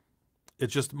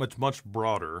it's just much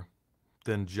broader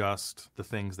than just the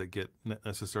things that get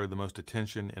necessarily the most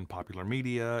attention in popular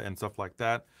media and stuff like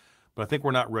that. But I think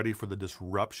we're not ready for the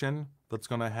disruption that's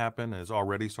going to happen and is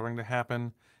already starting to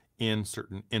happen in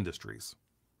certain industries,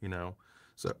 you know.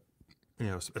 So, you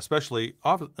know, especially,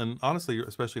 and honestly,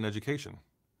 especially in education,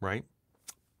 right?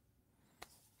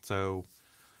 So,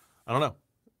 I don't know.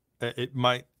 It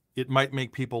might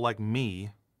make people like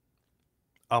me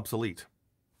obsolete,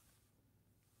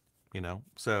 you know.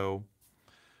 So,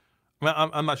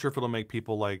 I'm not sure if it'll make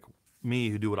people like me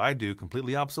who do what I do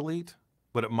completely obsolete,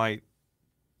 but it might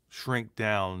shrink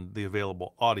down the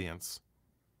available audience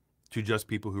to just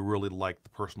people who really like the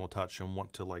personal touch and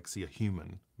want to like see a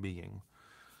human being.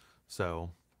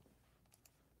 So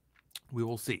we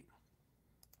will see.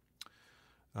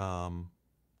 So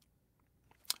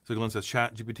Glenn says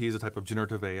ChatGPT is a type of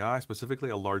generative AI, specifically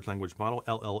a large language model,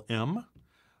 LLM.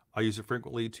 I use it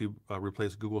frequently to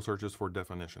replace Google searches for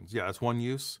definitions. Yeah, it's one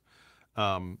use.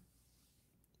 And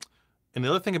the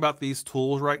other thing about these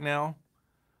tools right now,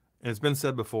 and it's been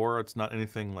said before, it's not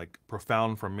anything like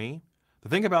profound from me. The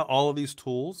thing about all of these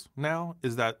tools now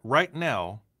is that right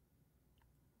now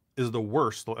is the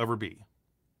worst they'll ever be.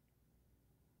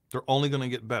 They're only going to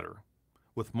get better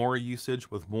with more usage,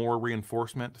 with more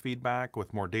reinforcement feedback,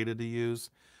 with more data to use.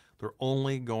 They're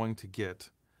only going to get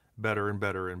better and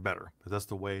better and better because that's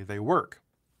the way they work.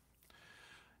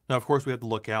 Now, of course, we have to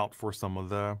look out for some of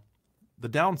the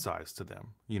downsides to them.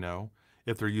 You know,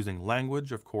 if they're using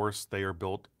language, of course, they are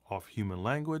built off human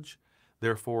language.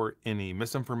 Therefore, any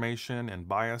misinformation and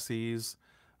biases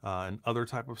and other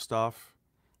type of stuff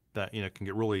that, you know, can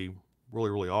get really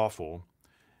awful.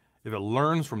 If it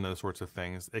learns from those sorts of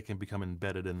things, it can become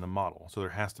embedded in the model. So there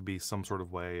has to be some sort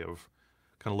of way of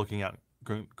kind of looking at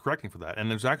correcting for that. And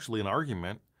there's actually an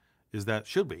argument is that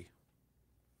should be.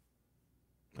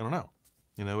 I don't know.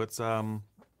 You know, it's a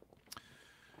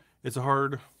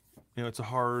hard, you know, it's a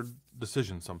hard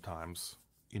decision sometimes.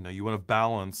 You know, you want to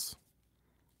balance,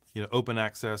 you know, open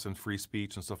access and free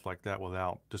speech and stuff like that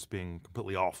without just being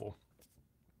completely awful.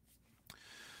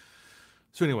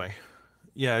 So anyway,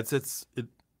 yeah, it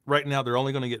right now they're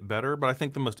only going to get better, but I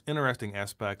think the most interesting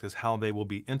aspect is how they will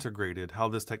be integrated, how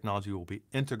this technology will be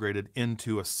integrated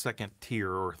into a second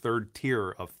tier or third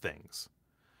tier of things.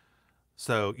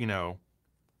 So, you know,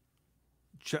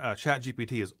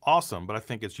 ChatGPT is awesome, but I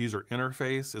think its user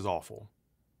interface is awful.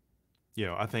 You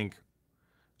know, I think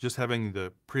just having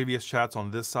the previous chats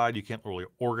on this side, you can't really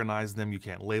organize them, you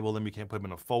can't label them, you can't put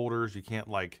them into folders, you can't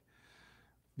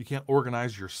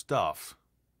organize your stuff,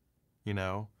 you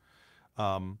know?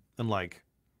 And like,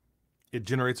 it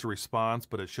generates a response,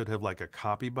 but it should have like a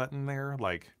copy button there.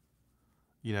 Like,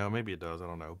 you know, maybe it does, I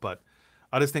don't know. But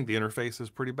I just think the interface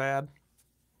is pretty bad.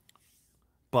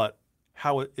 But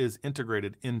how it is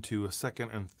integrated into a second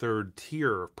and third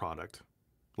tier of product,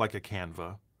 like a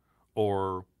Canva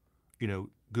or, you know,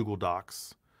 Google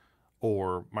Docs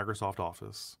or Microsoft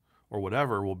Office or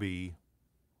whatever, will be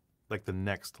like the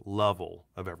next level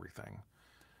of everything.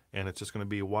 And it's just going to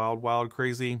be wild,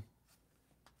 crazy.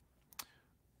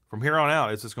 From here on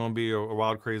out, it's just going to be a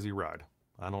wild, crazy ride.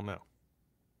 I don't know.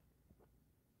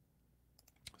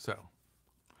 So,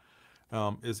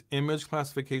 is image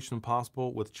classification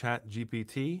possible with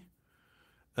ChatGPT?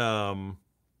 Well,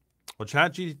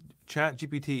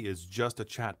 ChatGPT is just a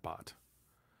chatbot.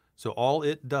 So all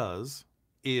it does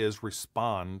is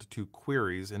respond to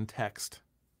queries in text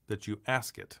that you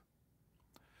ask it.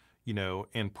 You know,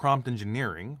 and prompt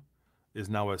engineering is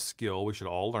now a skill we should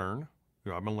all learn. You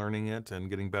know, I've been learning it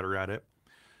and getting better at it.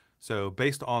 So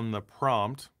based on the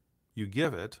prompt you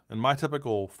give it, and my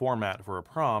typical format for a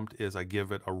prompt is I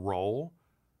give it a role,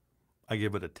 I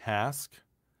give it a task,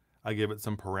 I give it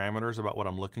some parameters about what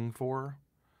I'm looking for,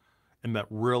 and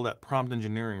that prompt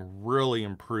engineering really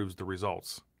improves the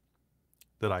results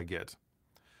that I get.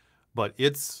 But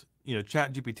it's, you know,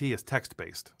 ChatGPT is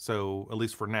text-based. So at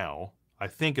least for now,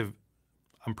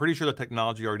 I'm pretty sure the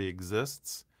technology already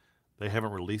exists. They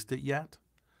haven't released it yet,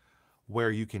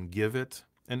 where you can give it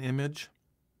an image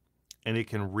and it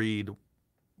can read,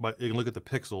 but it can look at the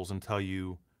pixels and tell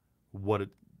you what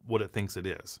it thinks it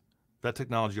is. That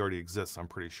technology already exists, I'm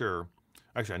pretty sure.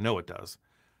 Actually, I know it does.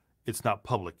 It's not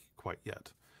public quite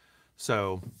yet.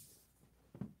 So,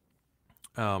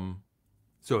 so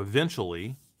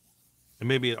eventually, and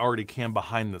maybe it already can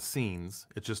behind the scenes,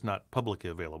 it's just not publicly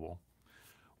available,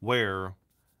 where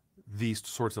these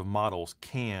sorts of models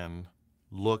can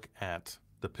look at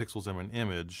the pixels in an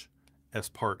image as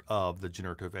part of the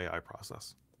generative AI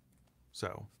process.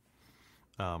 So,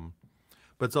 but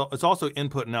it's also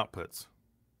input and outputs,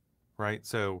 right?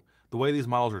 So the way these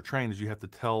models are trained is you have to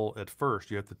tell at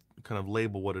first, you have to kind of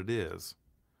label what it is.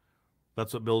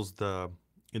 That's what builds the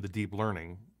deep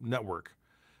learning network.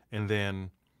 And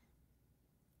then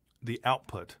the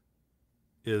output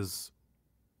is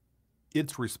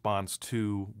its response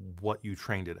to what you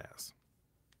trained it as.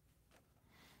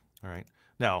 All right.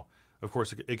 Now, of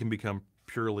course, it can become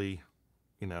purely,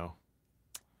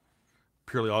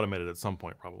 purely automated at some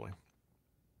point, probably.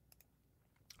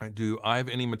 All right, do I have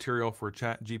any material for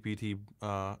Chat GPT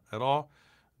at all?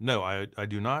 No, I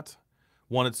do not.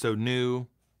 One, it's so new.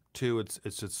 Two, it's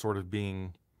just sort of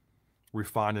being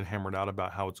refined and hammered out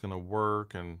about how it's going to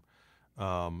work and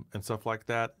stuff like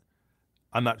that.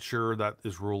 I'm not sure that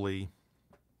is really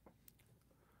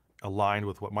aligned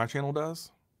with what my channel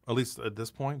does, at least at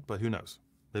this point, but who knows?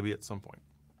 Maybe at some point.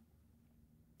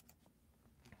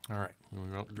 All right,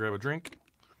 we'll grab a drink.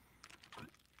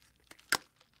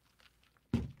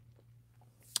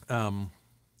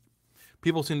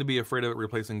 People seem to be afraid of it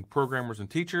replacing programmers and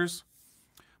teachers,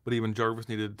 but even Jarvis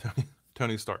needed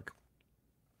Tony Stark.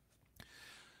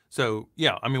 So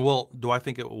yeah, I mean, well, do I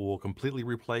think it will completely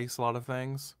replace a lot of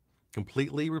things?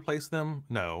 Completely replace them?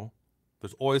 No.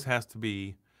 There's always has to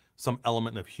be some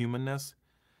element of humanness.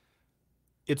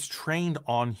 It's trained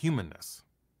on humanness.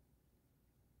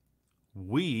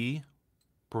 We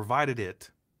provided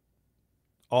it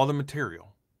all the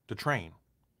material to train.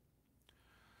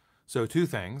 So two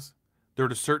things. There are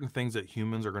just certain things that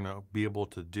humans are going to be able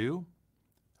to do.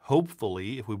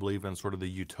 Hopefully, if we believe in sort of the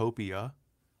utopia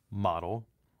model,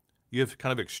 you have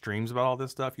kind of extremes about all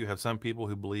this stuff. You have some people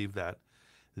who believe that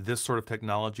this sort of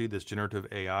technology, this generative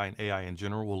AI and AI in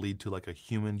general, will lead to like a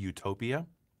human utopia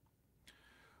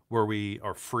where we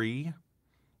are free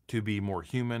to be more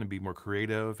human and be more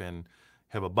creative and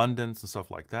have abundance and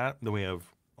stuff like that. Then we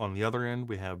have, on the other end,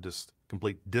 we have just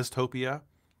complete dystopia,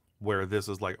 where this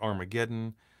is like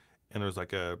Armageddon, and there's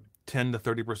like a 10 to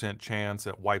 30% chance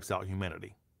it wipes out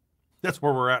humanity. That's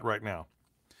where we're at right now.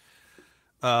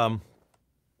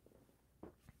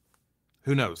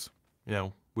 Who knows?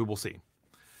 We will see.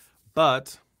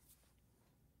 But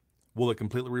will it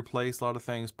completely replace a lot of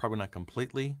things? Probably not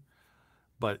completely.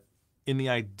 But in the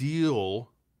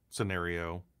ideal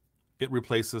scenario, it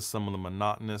replaces some of the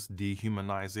monotonous,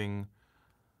 dehumanizing,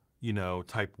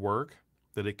 type work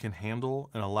that it can handle,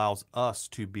 and allows us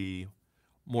to be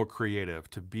more creative,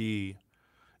 to be,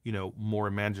 more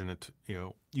imaginative,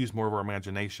 use more of our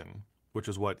imagination, which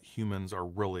is what humans are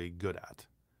really good at.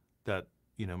 That,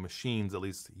 machines, at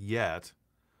least yet,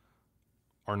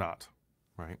 are not,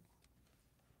 right?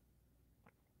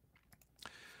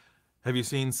 Have you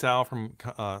seen Sal from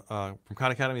Khan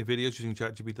Academy videos using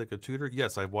ChatGPT like a tutor?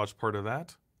 Yes, I've watched part of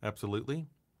that. Absolutely.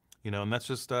 And that's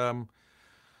just that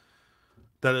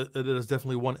it is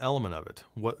definitely one element of it.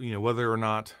 Whether or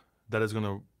not that is going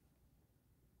to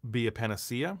be a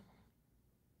panacea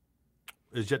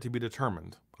is yet to be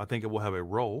determined. I think it will have a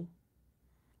role,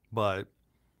 but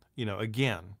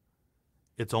again,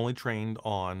 it's only trained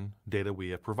on data we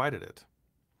have provided it.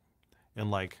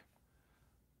 And like,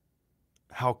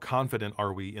 how confident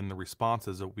are we in the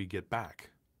responses that we get back?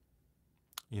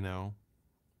 Don't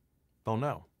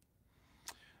know.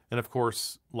 And of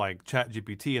course, like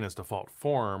ChatGPT in its default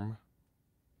form,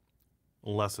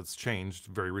 unless it's changed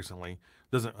very recently,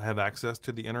 doesn't have access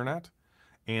to the internet,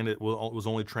 and it was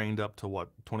only trained up to what,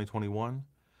 2021.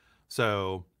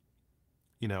 So,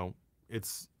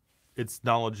 its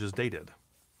knowledge is dated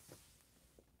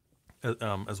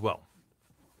as well.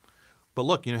 But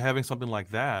look, having something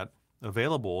like that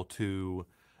available to,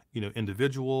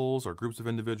 individuals or groups of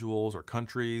individuals or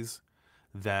countries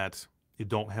that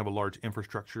don't have a large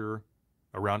infrastructure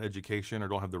around education or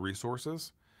don't have the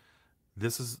resources.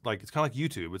 This is like, it's kind of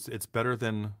like YouTube. It's better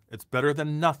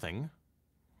than nothing,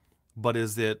 but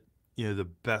is it, the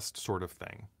best sort of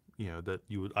thing, that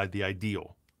you would, the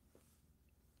ideal,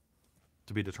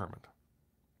 to be determined.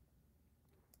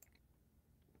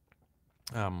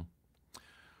 And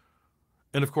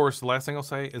of course, the last thing I'll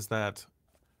say is that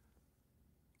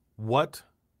what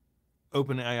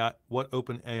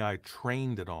OpenAI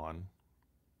trained it on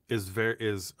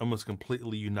is almost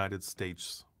completely United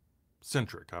States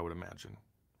centric, I would imagine,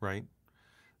 right?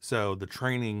 So the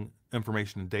training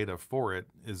information and data for it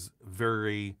is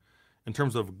very, in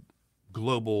terms of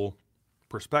global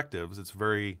perspectives, it's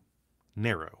very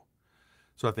narrow.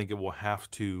 So I think it will have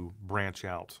to branch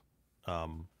out,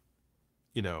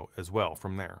 as well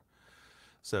from there.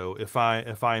 So if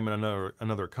I'm in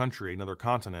another country, another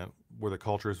continent, where the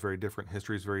culture is very different,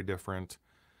 history is very different,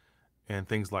 and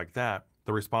things like that,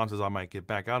 the responses I might get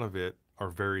back out of it are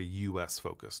very U.S.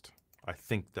 focused. I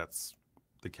think that's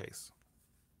the case.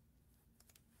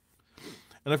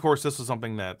 And of course, this is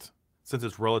something that, since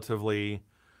it's relatively,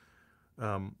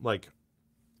 like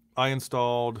I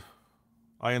installed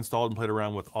and played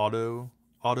around with GTP,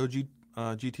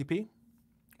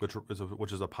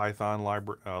 which is a Python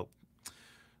library.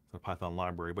 A Python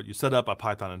library, but you set up a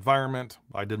Python environment.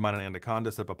 I did mine in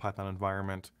Anaconda, set up a Python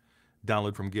environment,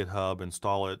 download from GitHub,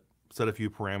 install it, set a few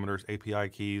parameters, API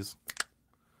keys,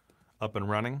 up and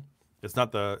running. It's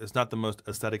not the most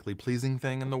aesthetically pleasing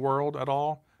thing in the world at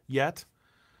all yet,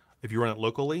 if you run it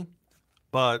locally.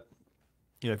 But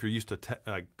if you're used to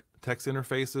text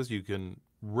interfaces, you can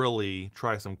really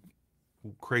try some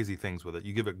crazy things with it.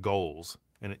 You give it goals,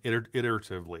 and it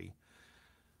iteratively,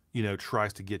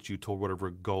 tries to get you toward whatever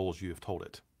goals you have told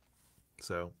it.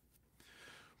 So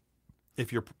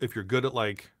if you're good at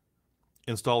like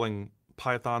installing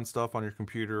Python stuff on your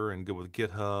computer and good with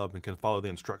GitHub and can follow the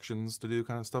instructions to do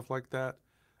kind of stuff like that,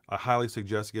 I highly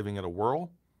suggest giving it a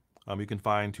whirl. You can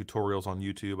find tutorials on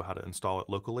YouTube how to install it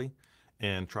locally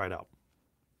and try it out.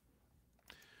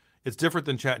 It's different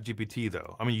than ChatGPT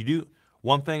though. I mean,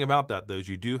 one thing about that though is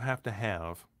you do have to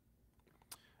have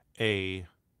a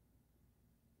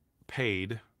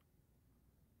paid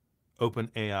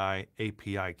OpenAI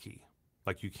API key.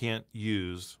 Like, you can't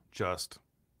use just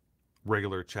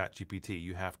regular ChatGPT.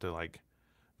 You have to like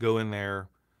go in there,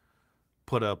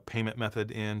 put a payment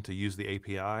method in to use the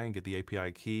API and get the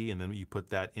API key, and then you put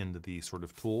that into these sort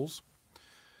of tools.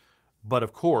 But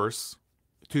of course,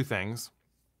 two things.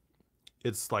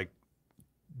 It's like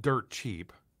dirt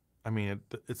cheap. I mean,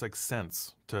 it's like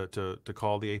cents to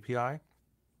call the API.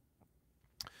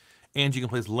 And you can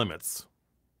place limits.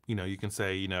 You can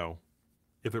say,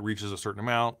 if it reaches a certain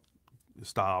amount,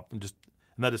 stop, and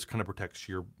that just kind of protects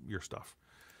your stuff.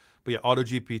 But yeah,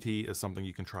 AutoGPT is something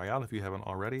you can try out if you haven't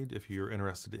already, if you're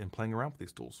interested in playing around with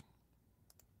these tools.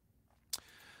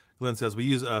 Glenn says, we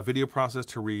use a video process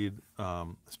to read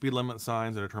speed limit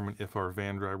signs and determine if our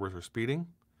van drivers are speeding.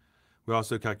 We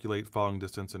also calculate following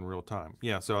distance in real time.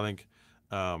 Yeah, so I think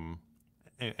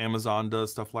Amazon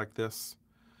does stuff like this.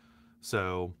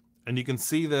 So, and you can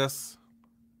see this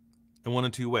in one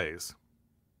of two ways.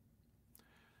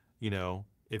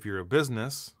 If you're a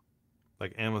business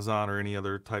like Amazon or any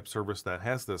other type service that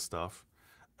has this stuff,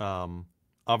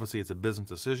 obviously it's a business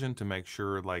decision to make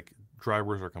sure like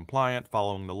drivers are compliant,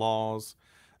 following the laws,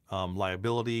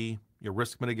 liability,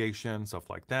 risk mitigation, stuff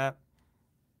like that.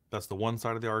 That's the one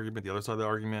side of the argument. The other side of the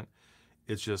argument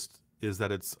is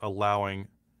that it's allowing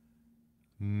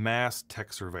mass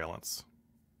tech surveillance.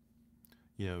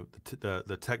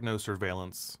 The techno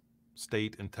surveillance,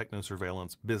 state and techno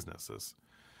surveillance businesses.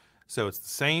 So it's the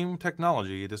same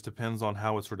technology. It just depends on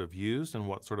how it's sort of used and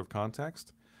what sort of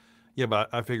context. Yeah, but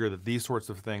I figure that these sorts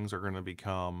of things are going to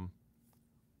become,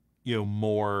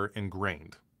 more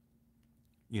ingrained.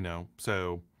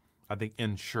 So I think the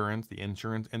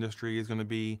insurance industry is going to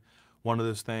be one of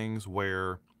those things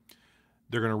where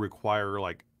they're going to require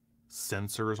like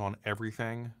sensors on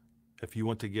everything. If you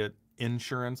want to get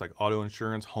insurance, like auto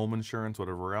insurance, home insurance,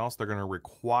 whatever else, they're going to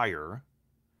require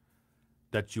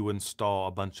that you install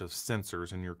a bunch of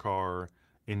sensors in your car,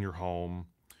 in your home,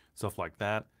 stuff like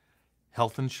that.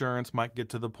 Health insurance might get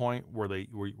to the point where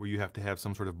you have to have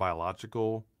some sort of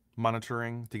biological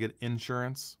monitoring to get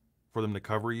insurance for them to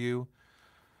cover you.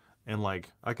 And like,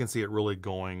 I can see it really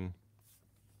going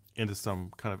into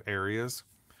some kind of areas,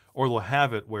 or they'll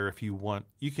have it where if you want,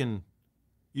 you can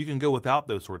go without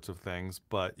those sorts of things,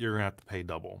 but you're gonna have to pay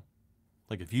double.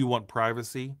 Like, if you want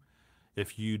privacy,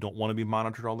 if you don't want to be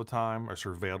monitored all the time or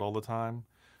surveilled all the time,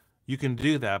 you can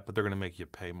do that, but they're going to make you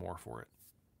pay more for it.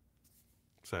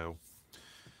 So,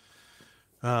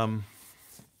 but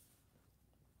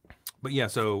yeah,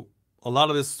 so a lot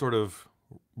of this sort of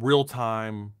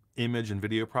real-time image and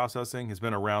video processing has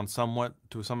been around somewhat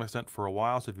to some extent for a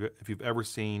while. So if you've ever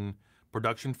seen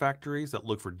production factories that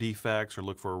look for defects or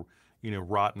look for,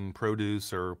 rotten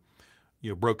produce or,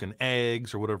 broken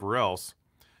eggs or whatever else,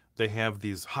 they have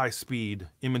these high-speed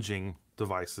imaging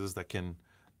devices that can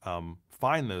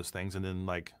find those things, and then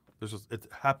like it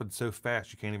happens so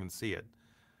fast you can't even see it.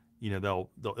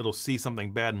 It'll see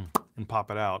something bad and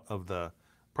pop it out of the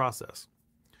process.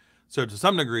 So to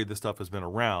some degree, this stuff has been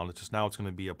around. It's just now it's going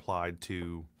to be applied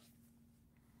to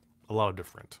a lot of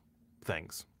different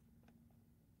things.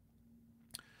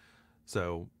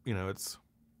 So it's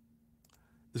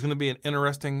going to be an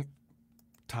interesting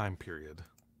time period.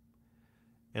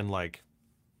 And like,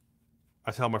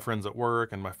 I tell my friends at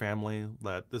work and my family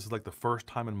that this is like the first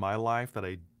time in my life that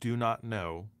I do not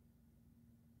know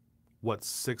what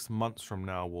 6 months from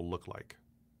now will look like.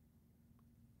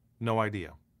 No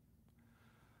idea.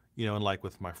 And like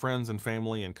with my friends and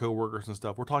family and coworkers and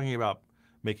stuff, we're talking about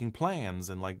making plans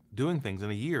and like doing things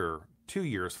in a year, 2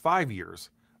 years, 5 years.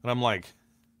 And I'm like,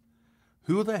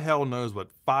 who the hell knows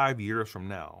what 5 years from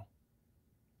now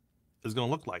is going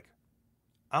to look like?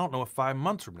 I don't know what 5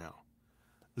 months from now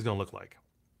is going to look like.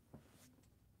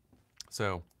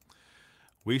 So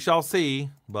we shall see,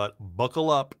 but buckle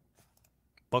up,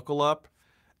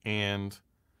 and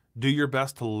do your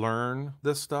best to learn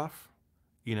this stuff.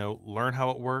 Learn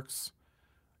how it works.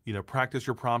 Practice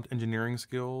your prompt engineering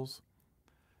skills.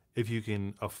 If you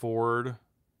can afford,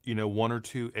 one or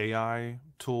two AI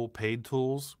paid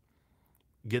tools,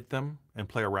 get them and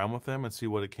play around with them and see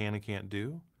what it can and can't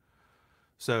do.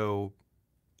 So,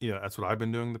 that's what I've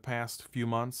been doing the past few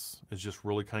months, is just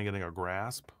really kind of getting a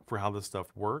grasp for how this stuff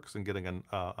works and getting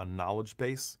a knowledge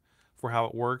base for how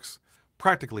it works,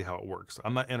 practically how it works.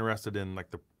 I'm not interested in like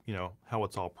how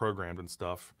it's all programmed and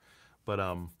stuff, but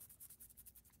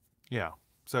yeah.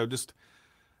 So just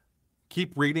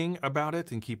keep reading about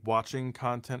it and keep watching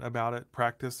content about it,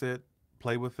 practice it,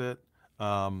 play with it,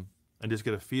 and just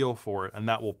get a feel for it. And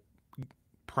that will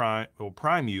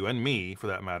prime you, and me for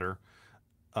that matter,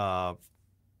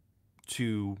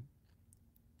 to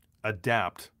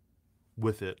adapt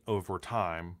with it over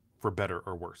time for better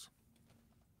or worse.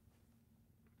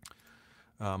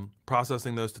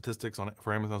 Processing those statistics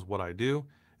for Amazon is what I do.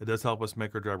 It does help us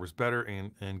make our drivers better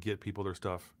and get people their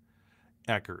stuff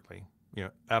accurately.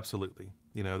 Absolutely.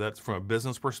 That's from a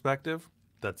business perspective.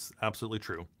 That's absolutely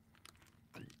true.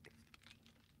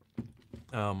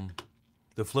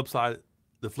 The flip side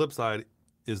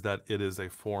is that it is a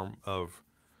form of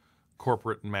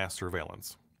corporate mass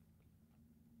surveillance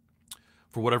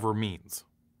for whatever means.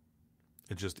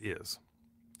 It just is.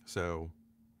 So,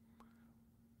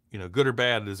 good or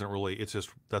bad, it isn't really. It's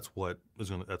just that's the way it's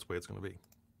going to be.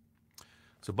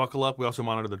 So buckle up. We also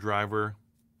monitor the driver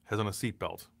has on a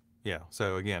seatbelt. Yeah.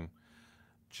 So again,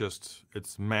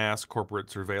 it's mass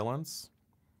corporate surveillance,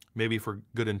 maybe for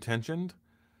good intentioned,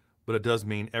 but it does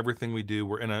mean everything we do,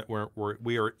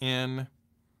 we are in,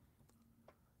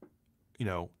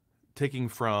 taking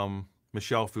from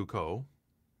Michel Foucault,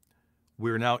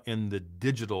 we're now in the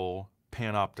digital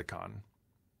panopticon,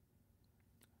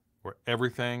 where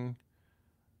everything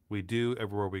we do,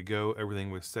 everywhere we go, everything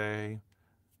we say,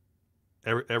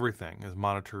 everything is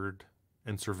monitored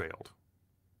and surveilled.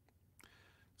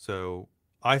 So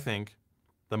I think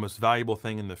the most valuable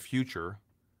thing in the future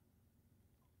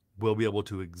will be able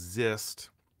to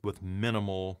exist with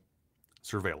minimal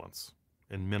surveillance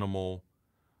and minimal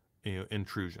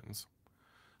intrusions.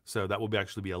 So that will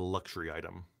actually be a luxury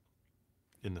item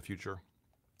in the future.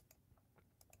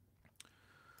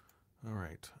 All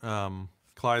right.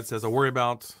 Clyde says, I worry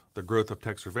about the growth of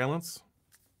tech surveillance.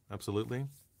 Absolutely.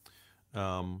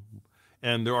 And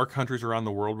there are countries around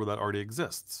the world where that already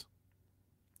exists,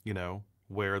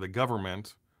 where the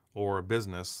government or a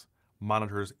business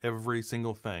monitors every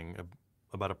single thing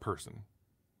about a person,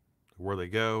 where they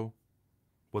go,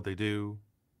 what they do,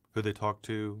 who they talk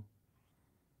to,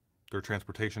 their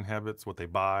transportation habits, what they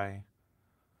buy,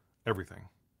 everything,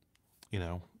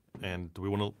 and do we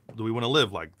want to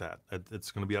live like that?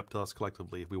 It's going to be up to us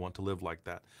collectively if we want to live like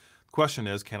that. The question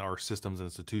is, can our systems and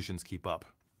institutions keep up?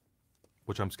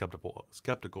 Which I'm skeptical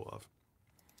of.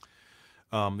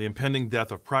 The impending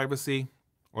death of privacy,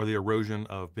 or the erosion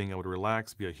of being able to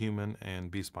relax, be a human,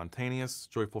 and be spontaneous,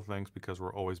 joyful things because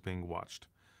we're always being watched.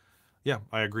 Yeah,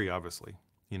 I agree, obviously.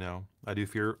 I do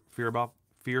fear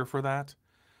for that.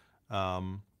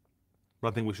 But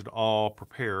I think we should all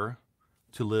prepare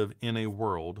to live in a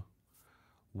world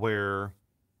where,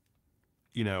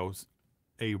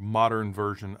 a modern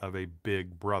version of a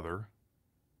big brother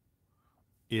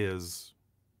is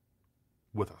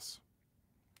with us.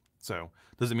 So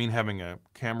does it mean having a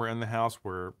camera in the house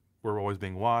where we're always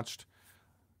being watched?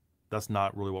 That's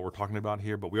not really what we're talking about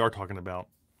here, but we are talking about,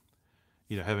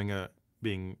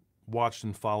 being watched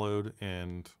and followed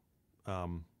and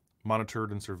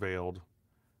monitored and surveilled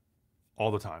all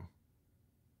the time.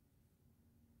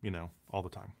 All the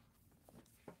time.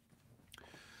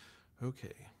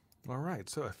 Okay. All right.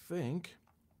 So I think,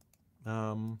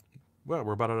 well,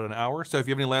 we're about at an hour. So if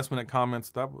you have any last minute comments,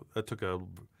 that took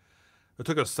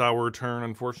a sour turn,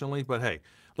 unfortunately. But hey,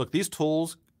 look, these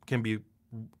tools can be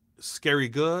scary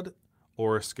good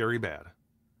or scary bad.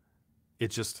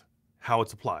 It's just how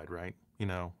it's applied, right?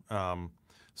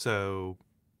 So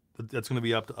that's going to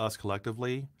be up to us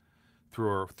collectively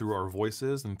through our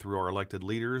voices and through our elected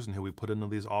leaders and who we put into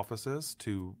these offices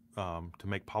to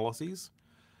make policies,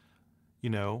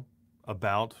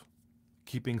 about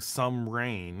keeping some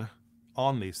rein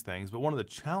on these things. But one of the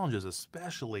challenges,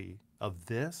 especially of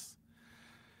this,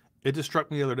 it just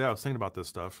struck me the other day. I was thinking about this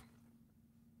stuff.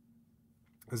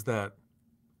 is that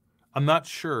I'm not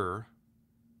sure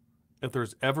if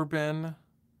there's ever been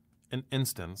an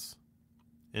instance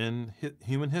in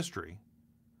human history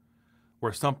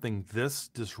where something this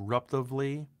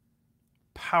disruptively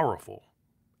powerful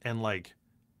and like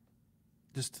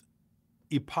just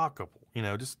epochal,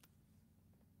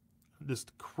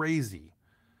 just crazy.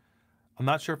 I'm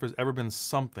not sure if there's ever been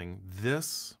something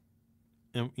this,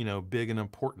 big and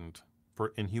important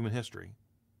in human history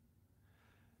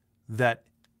that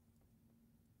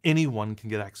anyone can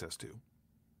get access to.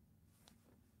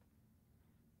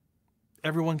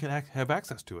 Everyone can have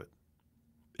access to it.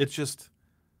 It's just,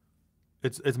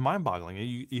 it's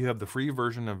mind-boggling. You have the free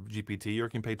version of GPT, or you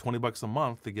can pay $20 a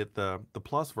month to get the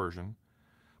plus version.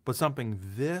 But something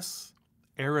this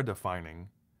era-defining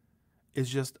is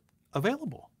just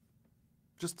available.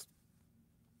 Just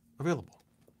available.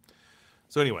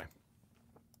 So anyway,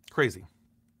 crazy.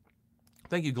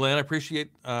 Thank you, Glenn. I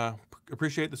appreciate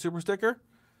the super sticker.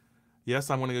 Yes,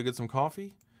 I'm going to go get some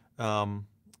coffee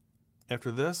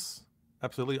after this.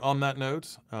 Absolutely. On that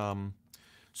note,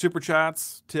 super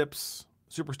chats, tips,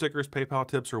 super stickers, PayPal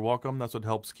tips are welcome. That's what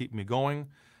helps keep me going.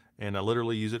 And I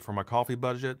literally use it for my coffee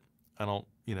budget. I don't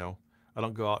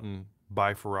go out and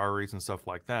buy Ferraris and stuff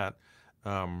like that.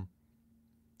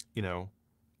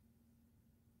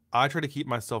 I try to keep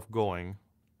myself going,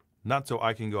 not so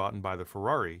I can go out and buy the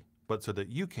Ferrari, but so that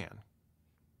you can,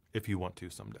 if you want to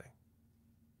someday.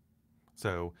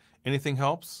 So anything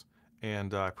helps,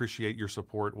 and I appreciate your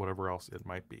support, whatever else it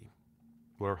might be.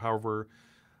 However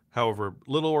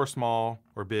little or small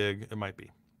or big it might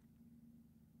be.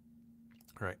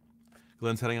 All right.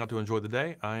 Glenn's heading out to enjoy the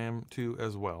day. I am too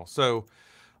as well. So,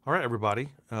 all right, everybody.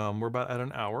 We're about at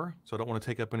an hour, so I don't want to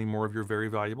take up any more of your very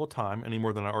valuable time, any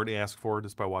more than I already asked for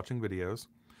just by watching videos.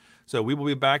 So we will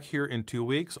be back here in 2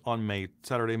 weeks on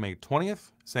Saturday, May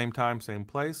 20th. Same time, same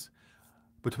place.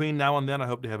 Between now and then, I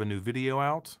hope to have a new video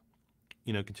out,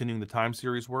 continuing the time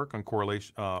series work on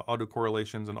correlation,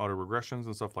 autocorrelations and autoregressions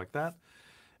and stuff like that.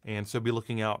 And so be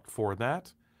looking out for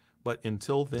that. But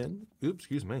until then,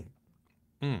 excuse me.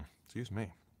 Excuse me.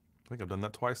 I think I've done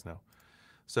that twice now.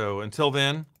 So until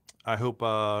then, I hope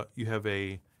you have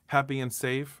a happy and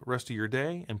safe rest of your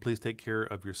day. And please take care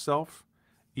of yourself,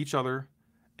 each other,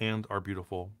 and our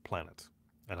beautiful planet.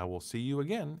 And I will see you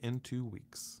again in 2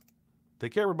 weeks.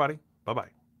 Take care, everybody.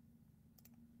 Bye-bye.